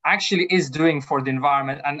actually is doing for the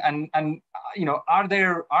environment, and are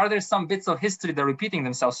there some bits of history that are repeating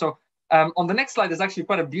themselves? So on the next slide, there's actually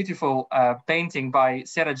quite a beautiful painting by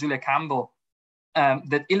Sarah Julia Campbell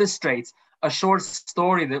that illustrates a short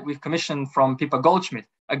story that we've commissioned from Pippa Goldschmidt,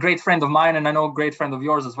 a great friend of mine, and I know a great friend of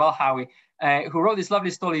yours as well, Howie, who wrote this lovely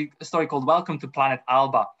story called Welcome to Planet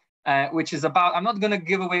Alba, which is about, I'm not going to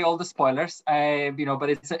give away all the spoilers, but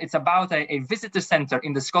it's about a visitor center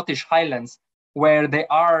in the Scottish Highlands where they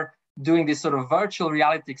are doing these sort of virtual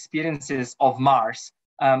reality experiences of Mars.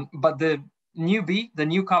 But the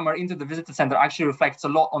newcomer into the visitor center actually reflects a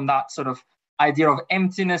lot on that sort of idea of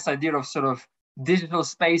emptiness, idea of sort of digital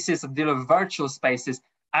spaces, idea of virtual spaces,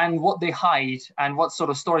 and what they hide, and what sort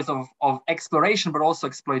of stories of exploration, but also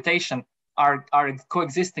exploitation are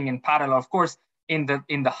coexisting in parallel. Of course, in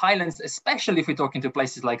the Highlands, especially if we talk into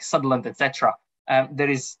places like Sutherland, etc.,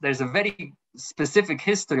 there's a very specific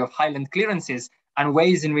history of Highland clearances and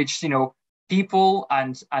ways in which people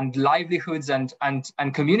and livelihoods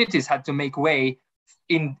and communities had to make way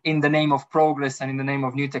in the name of progress and in the name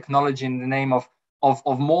of new technology, in the name of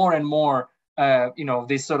more and more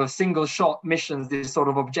these sort of single shot missions, these sort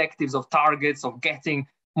of objectives of targets of getting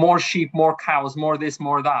more sheep, more cows, more this,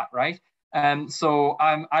 more that, right? So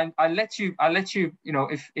I'll let you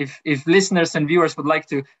if listeners and viewers would like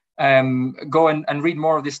to go and read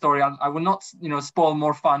more of this story, I will not spoil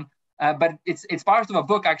more fun, but it's part of a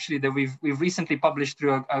book actually that we've recently published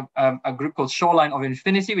through a group called Shoreline of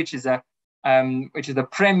Infinity, which is the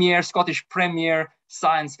Scottish premier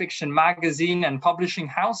science fiction magazine and publishing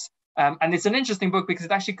house. And it's an interesting book because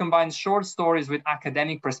it actually combines short stories with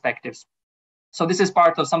academic perspectives. So this is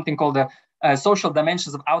part of something called the Social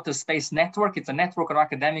Dimensions of Outer Space Network. It's a network of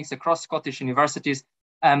academics across Scottish universities.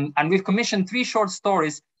 And we've commissioned 3 short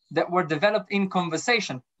stories that were developed in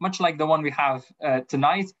conversation, much like the one we have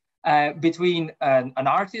tonight, between an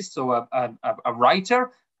artist, so a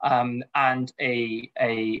writer, and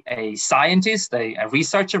a scientist, a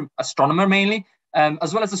researcher, astronomer mainly,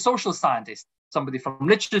 as well as a social scientist, somebody from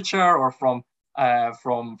literature or from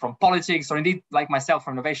politics, or indeed, like myself,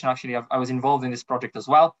 from innovation. Actually, I was involved in this project as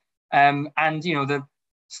well. And the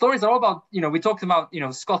stories are all about, we talked about,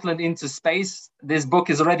 Scotland into space. This book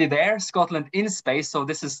is already there, Scotland in Space. So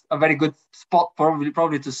this is a very good spot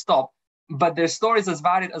probably to stop. But there's stories as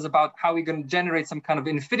varied as about how we're going to generate some kind of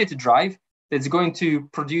infinity drive that's going to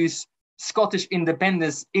produce Scottish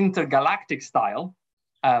independence intergalactic style,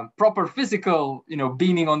 proper physical,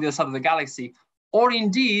 beaming on the other side of the galaxy, or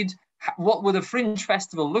indeed, what would a fringe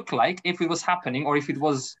festival look like if it was happening, or if it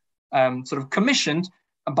was sort of commissioned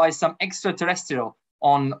by some extraterrestrial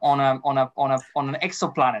on an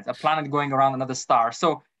exoplanet, a planet going around another star.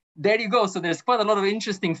 So there you go. So there's quite a lot of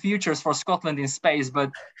interesting futures for Scotland in space.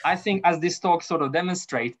 But I think, as this talk sort of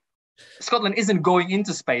demonstrates, Scotland isn't going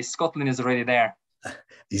into space. Scotland is already there.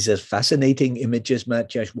 These are fascinating images,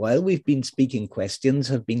 Matjaž. While we've been speaking, questions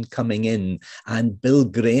have been coming in. And Bill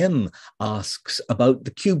Graham asks about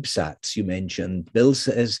the CubeSats you mentioned. Bill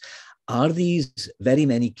says, are these very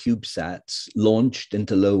many CubeSats launched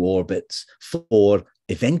into low orbits for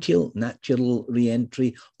eventual natural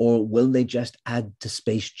re-entry, or will they just add to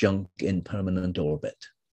space junk in permanent orbit?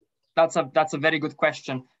 That's a very good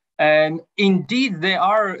question. Indeed, they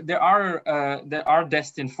are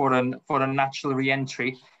destined for a natural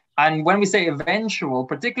re-entry. And when we say eventual,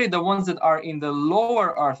 particularly the ones that are in the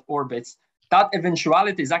lower Earth orbits, that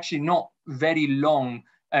eventuality is actually not very long.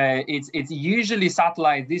 It's usually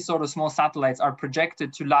these sort of small satellites are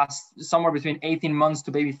projected to last somewhere between 18 months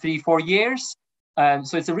to maybe 3-4 years.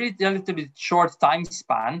 So it's a relatively short time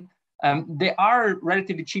span. They are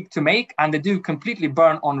relatively cheap to make, and they do completely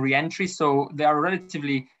burn on re-entry. So they are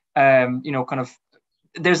relatively,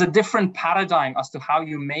 there's a different paradigm as to how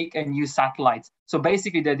you make and use satellites. So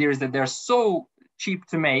basically the idea is that they're so cheap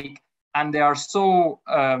to make, and they are so,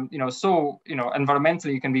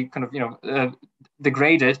 environmentally you can be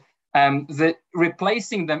degraded, that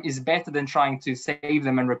replacing them is better than trying to save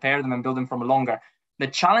them and repair them and build them for longer. The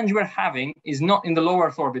challenge we're having is not in the low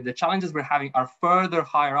Earth orbit. The challenges we're having are further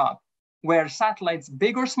higher up, where satellites,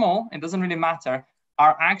 big or small, it doesn't really matter,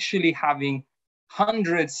 are actually having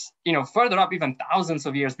hundreds, further up, even thousands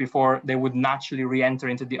of years before they would naturally re-enter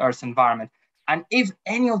into the Earth's environment. And if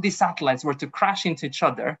any of these satellites were to crash into each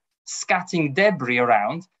other, scattering debris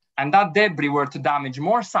around, and that debris were to damage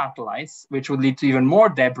more satellites, which would lead to even more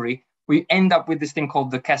debris, we end up with this thing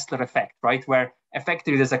called the Kessler effect, right? Where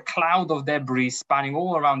effectively there's a cloud of debris spanning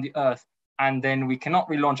all around the Earth, and then we cannot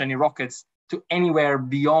relaunch any rockets to anywhere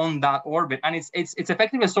beyond that orbit. And it's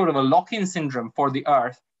effectively a sort of a lock-in syndrome for the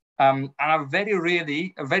Earth, and a very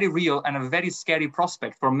real and a very scary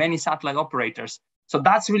prospect for many satellite operators. So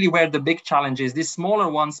that's really where the big challenge is. These smaller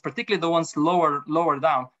ones, particularly the ones lower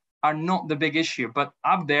down, are not the big issue. But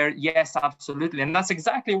up there, yes, absolutely. And that's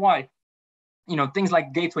exactly why, things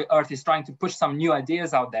like Gateway Earth is trying to push some new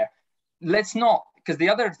ideas out there. Let's not, because the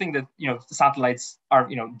other thing that, satellites are,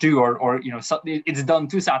 it's done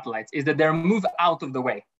to satellites is that they're moved out of the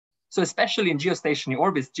way. So especially in geostationary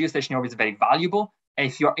orbits is very valuable.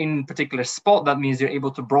 If you're in a particular spot, that means you're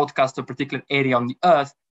able to broadcast a particular area on the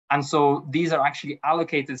Earth. And so these are actually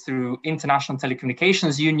allocated through International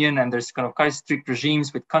Telecommunications Union, and there's kind of quite strict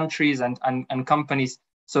regimes with countries and companies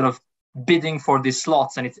sort of bidding for these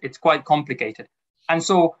slots, and it's quite complicated. And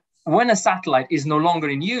so when a satellite is no longer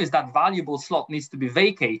in use, that valuable slot needs to be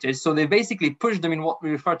vacated. So they basically push them in what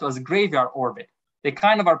we refer to as graveyard orbit. They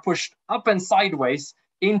kind of are pushed up and sideways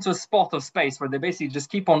into a spot of space where they basically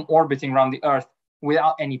just keep on orbiting around the Earth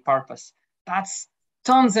without any purpose. That's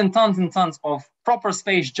tons and tons and tons of proper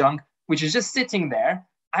space junk, which is just sitting there.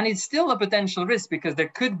 And it's still a potential risk because there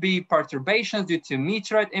could be perturbations due to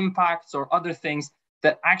meteorite impacts or other things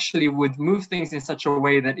that actually would move things in such a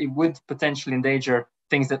way that it would potentially endanger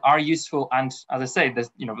things that are useful. And as I say, there's,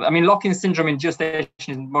 lock-in syndrome in geostation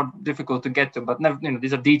is more difficult to get to, but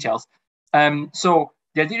these are details. So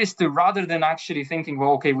the idea is to, rather than actually thinking,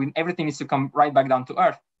 well, okay, everything needs to come right back down to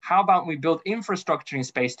Earth, how about we build infrastructure in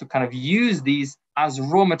space to kind of use these as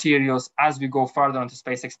raw materials as we go further into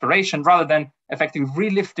space exploration, rather than effectively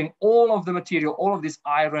relifting all of the material, all of this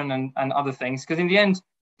iron and other things. Because in the end,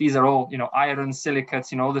 these are all, iron,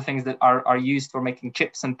 silicates, all the things that are used for making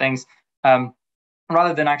chips and things.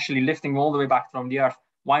 Rather than actually lifting all the way back from the Earth,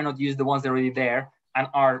 why not use the ones that are already there and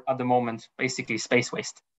are at the moment basically space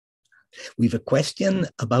waste? We've a question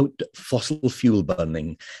about fossil fuel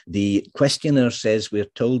burning. The questioner says we're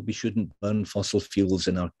told we shouldn't burn fossil fuels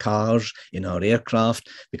in our cars, in our aircraft,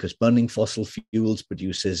 because burning fossil fuels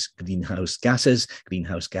produces greenhouse gases.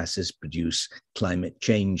 Greenhouse gases produce climate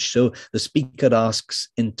change. So the speaker asks,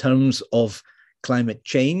 in terms of climate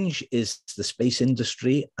change, is the space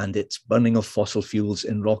industry and its burning of fossil fuels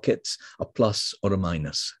in rockets a plus or a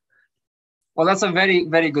minus? Well, that's a very,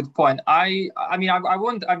 very good point. I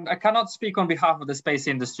cannot speak on behalf of the space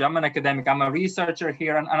industry. I'm an academic. I'm a researcher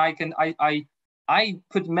here, and I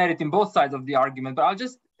put merit in both sides of the argument. But I'll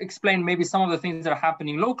just explain maybe some of the things that are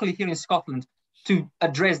happening locally here in Scotland to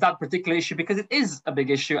address that particular issue, because it is a big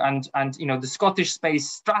issue. And the Scottish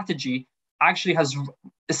space strategy actually has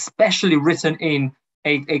especially written in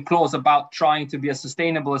a clause about trying to be as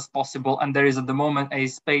sustainable as possible. And there is at the moment a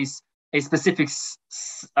specific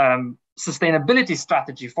sustainability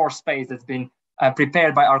strategy for space that's been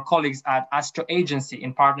prepared by our colleagues at Astro Agency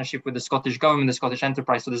in partnership with the Scottish Government, the Scottish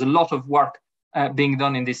Enterprise. So there's a lot of work being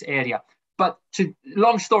done in this area. But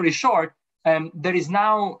long story short, there is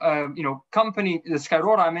now, company, the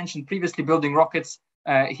Skyrora I mentioned previously, building rockets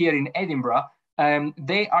here in Edinburgh.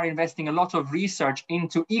 They are investing a lot of research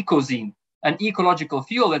into ecozine, an ecological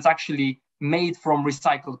fuel that's actually made from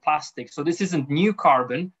recycled plastic. So this isn't new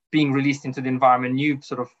carbon being released into the environment, new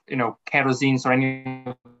sort of, kerosenes or any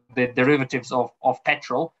of the derivatives of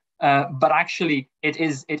petrol, but actually it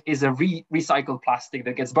is a recycled plastic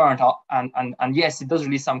that gets burnt up, and yes, it does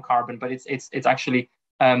release some carbon, but it's actually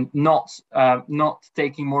not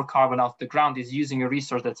taking more carbon out of the ground. It's using a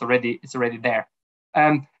resource that's already there.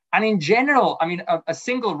 And in general, I mean, a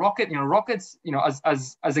single rocket, rockets,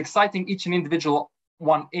 as exciting each and individual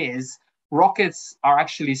one is, rockets are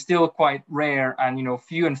actually still quite rare and,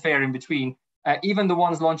 few and fair in between. Even the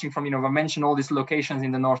ones launching from, I mentioned all these locations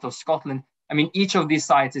in the north of Scotland. I mean, each of these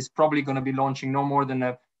sites is probably going to be launching no more than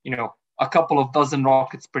a couple of dozen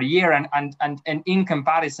rockets per year. And in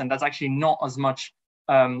comparison, that's actually not as much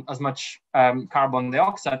carbon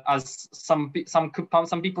dioxide as some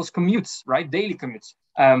people's commutes, right? Daily commutes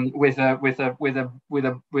with a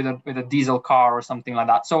diesel car or something like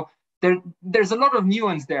that. So there's a lot of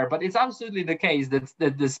nuance there, but it's absolutely the case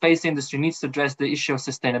that the space industry needs to address the issue of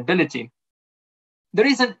sustainability. There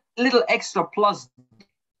is a little extra plus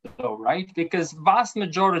though, right? Because vast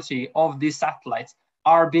majority of these satellites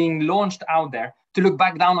are being launched out there to look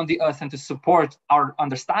back down on the Earth and to support our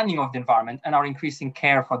understanding of the environment and our increasing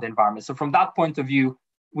care for the environment. So from that point of view,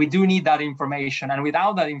 we do need that information. And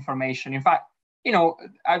without that information, in fact,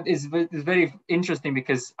 it's very interesting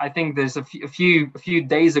because I think there's a few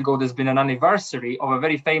days ago, there's been an anniversary of a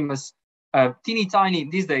very famous, teeny tiny,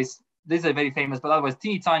 these days are very famous, but otherwise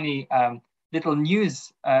teeny tiny little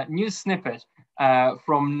news snippet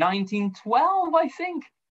from 1912, I think,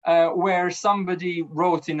 where somebody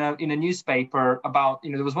wrote in a newspaper about,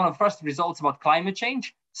 there was one of the first results about climate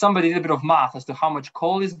change. Somebody did a bit of math as to how much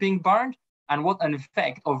coal is being burned and what an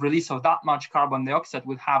effect of release of that much carbon dioxide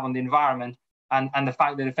would have on the environment, and the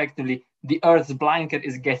fact that effectively the Earth's blanket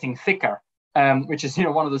is getting thicker, which is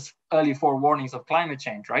one of those early forewarnings of climate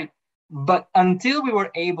change, right? But until we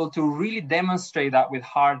were able to really demonstrate that with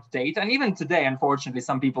hard data, and even today, unfortunately,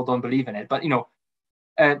 some people don't believe in it, but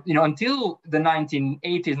until the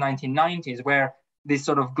 1980s, 1990s, where this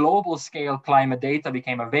sort of global scale climate data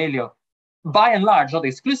became available, by and large, not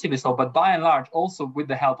exclusively so, but by and large, also with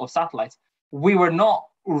the help of satellites, we were not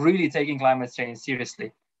really taking climate change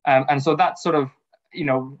seriously. And so that sort of,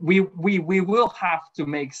 we will have to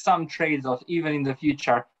make some trades-offs even in the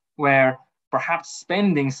future, where perhaps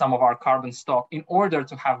spending some of our carbon stock in order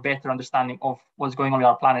to have better understanding of what's going on with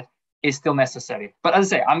our planet is still necessary. But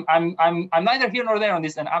as I say, I'm neither here nor there on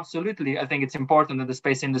this, and absolutely, I think it's important that the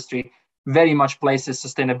space industry very much places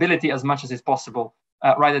sustainability as much as is possible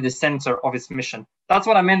right at the center of its mission. That's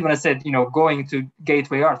what I meant when I said, going to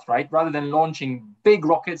Gateway Earth, right? Rather than launching big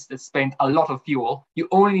rockets that spend a lot of fuel, you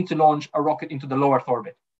only need to launch a rocket into the low Earth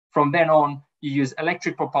orbit. From then on, you use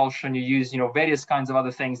electric propulsion, you use, various kinds of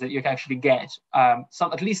other things that you can actually get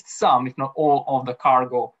at least some, if not all, of the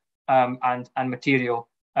cargo and material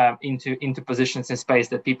into positions in space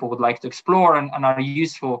that people would like to explore and are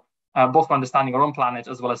useful both for understanding our own planet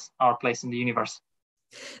as well as our place in the universe.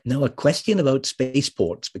 Now, a question about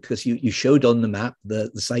spaceports, because you showed on the map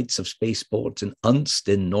the sites of spaceports in Unst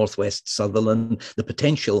in northwest Sutherland, the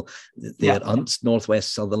potential there, Unst,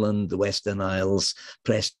 northwest Sutherland, the Western Isles,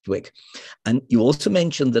 Prestwick. And you also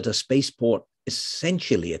mentioned that a spaceport,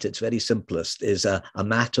 essentially at its very simplest, is a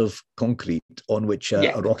mat of concrete on which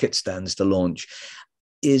a rocket stands to launch.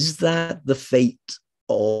 Is that the fate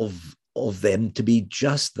of them, to be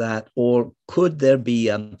just that, or could they be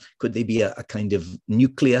a kind of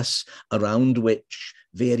nucleus around which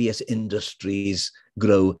various industries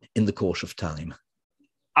grow in the course of time?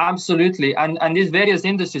 Absolutely, and these various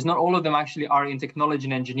industries, not all of them actually are in technology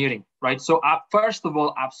and engineering, right? So first of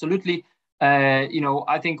all, absolutely,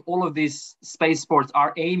 I think all of these spaceports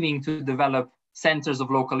are aiming to develop centers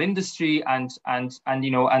of local industry and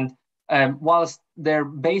whilst their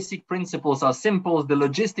basic principles are simple, the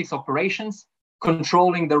logistics operations,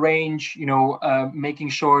 controlling the range, making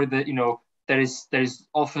sure that there is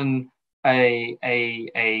often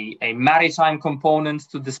a maritime component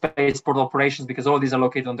to the spaceport operations, because all these are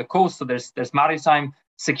located on the coast. So there's maritime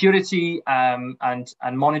security and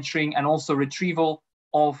monitoring, and also retrieval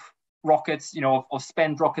of rockets, of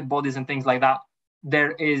spent rocket bodies and things like that.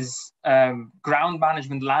 There is ground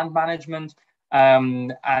management, land management.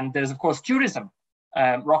 And there's, of course, tourism.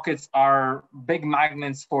 Rockets are big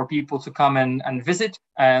magnets for people to come and visit.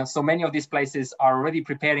 So many of these places are already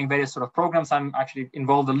preparing various sort of programs. I'm actually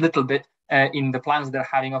involved a little bit in the plans they're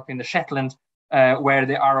having up in the Shetland, where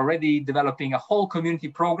they are already developing a whole community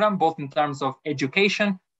program, both in terms of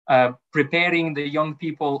education, preparing the young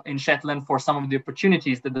people in Shetland for some of the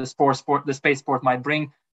opportunities that the spaceport might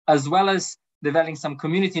bring, as well as developing some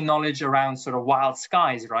community knowledge around sort of wild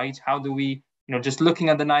skies, right? How do we, just looking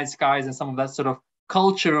at the night skies, and some of that sort of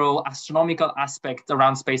cultural, astronomical aspects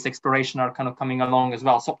around space exploration are kind of coming along as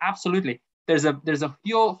well. So absolutely, there's a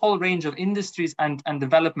whole range of industries and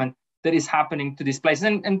development that is happening to these places.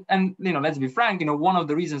 And let's be frank, one of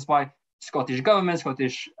the reasons why Scottish government,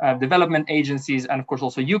 Scottish development agencies, and of course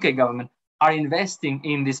also UK government are investing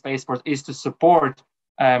in these spaceports is to support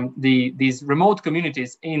these remote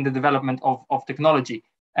communities in the development of technology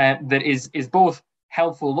that is both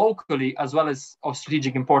helpful locally as well as of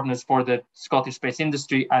strategic importance for the Scottish space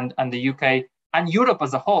industry and the UK and Europe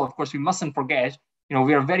as a whole. Of course, we mustn't forget,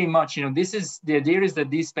 we are very much, the idea is that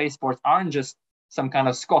these spaceports aren't just some kind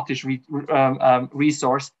of Scottish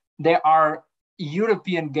resource. They are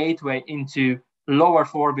European gateway into low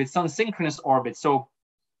Earth orbit, sun-synchronous orbit. So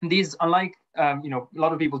these, unlike, a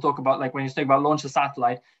lot of people talk about, like when you think about launch a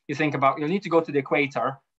satellite, you think about, you'll need to go to the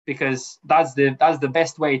equator because that's the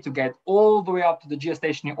best way to get all the way up to the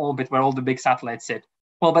geostationary orbit where all the big satellites sit.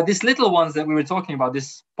 Well, but these little ones that we were talking about,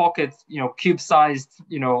 this pocket, cube-sized,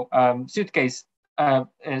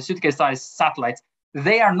 suitcase-sized satellites,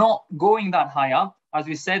 they are not going that high up. As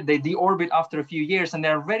we said, they deorbit after a few years, and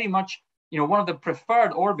they're very much, one of the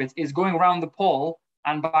preferred orbits is going around the pole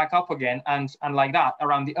and back up again, and like that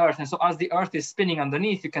around the Earth. And so as the Earth is spinning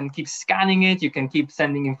underneath, you can keep scanning it, you can keep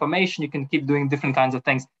sending information, you can keep doing different kinds of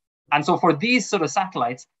things. And so for these sort of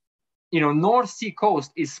satellites, North Sea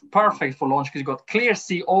coast is perfect for launch because you've got clear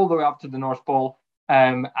sea all the way up to the North Pole.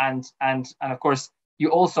 And of course, you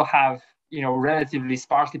also have, relatively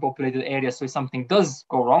sparsely populated areas. So if something does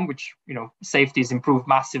go wrong, which, safety has improved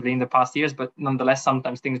massively in the past years, but nonetheless,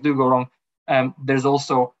 sometimes things do go wrong. There's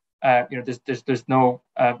also, there's no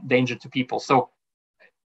danger to people. So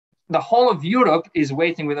the whole of Europe is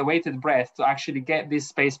waiting with a bated breath to actually get these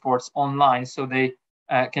spaceports online so they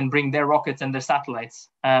can bring their rockets and their satellites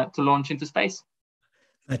to launch into space.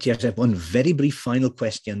 Matjaž, I have one very brief final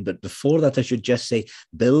question, but before that, I should just say,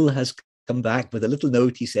 Bill has come back with a little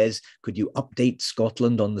note. He says, could you update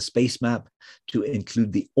Scotland on the space map to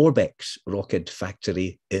include the Orbex rocket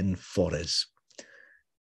factory in Forres?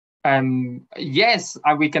 Yes,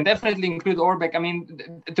 we can definitely include Orbex. I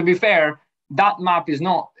mean, to be fair, that map is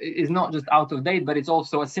not just out of date, but it's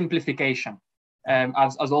also a simplification,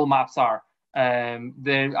 as all maps are. That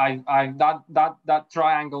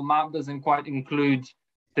triangle map doesn't quite include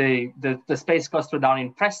the space cluster down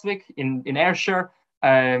in Prestwick in Ayrshire.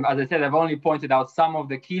 As I said, I've only pointed out some of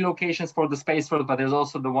the key locations for the spaceport, but there's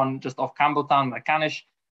also the one just off Campbelltown, Canish.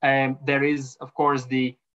 There is, of course,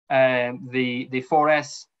 the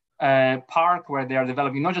 4S park where they are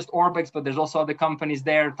developing not just Orbex, but there's also other companies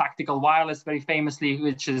there. Tactical Wireless, very famously,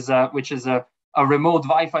 which is a remote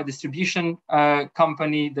Wi-Fi distribution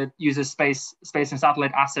company that uses space and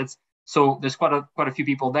satellite assets. So there's quite a few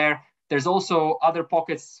people there. There's also other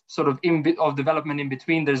pockets sort of of development in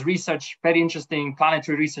between. There's research, very interesting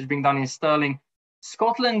planetary research being done in Stirling.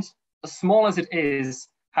 Scotland, as small as it is,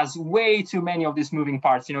 has way too many of these moving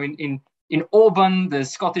parts. In Oban, the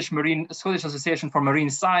Scottish Association for Marine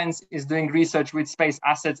Science is doing research with space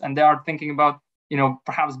assets, and they are thinking about,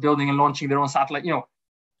 perhaps building and launching their own satellite.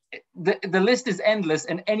 The list is endless,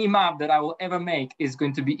 and any map that I will ever make is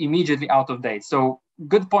going to be immediately out of date. So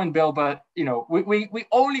good point, Bill, but we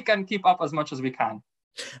only can keep up as much as we can.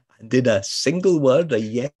 And in a single word, a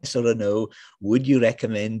yes or a no, would you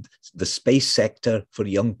recommend the space sector for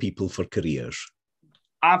young people for careers?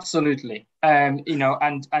 Absolutely. And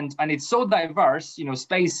it's so diverse,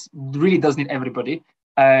 space really does need everybody.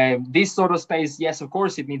 This sort of space, yes, of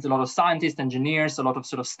course, it needs a lot of scientists, engineers, a lot of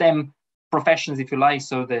sort of STEM professions, if you like.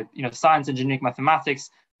 So the science, engineering, mathematics,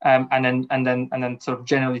 and then sort of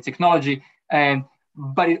generally technology.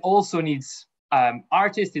 But it also needs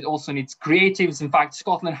artists. It also needs creatives. In fact,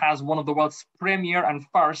 Scotland has one of the world's premier and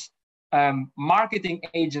first marketing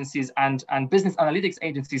agencies and business analytics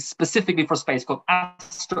agencies specifically for space called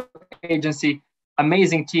Astro Agency.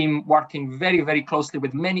 Amazing team working very, very closely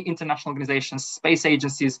with many international organizations, space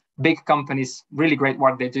agencies, big companies, really great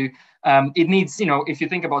work they do. It needs, if you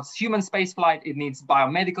think about human space flight, it needs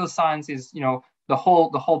biomedical sciences, the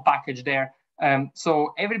whole package there.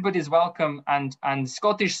 So everybody's welcome, and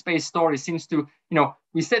Scottish space story seems to,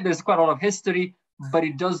 we said there's quite a lot of history, but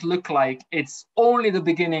it does look like it's only the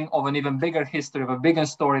beginning of an even bigger history, of a bigger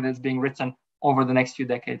story that's being written over the next few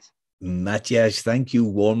decades. Matjaž, thank you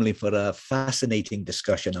warmly for a fascinating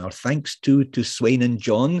discussion. Our thanks to Swain and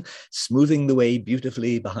John, smoothing the way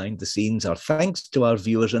beautifully behind the scenes. Our thanks to our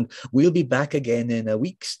viewers, and we'll be back again in a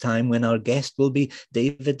week's time when our guest will be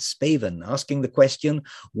David Spavin, asking the question,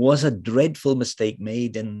 was a dreadful mistake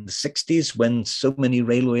made in the 60s when so many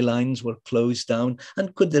railway lines were closed down,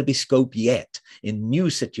 and could there be scope yet in new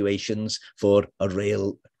situations for a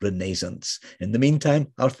rail renaissance? In the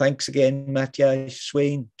meantime, our thanks again, Matjaž,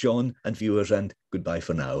 Swain, John, and viewers, and goodbye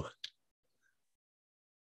for now.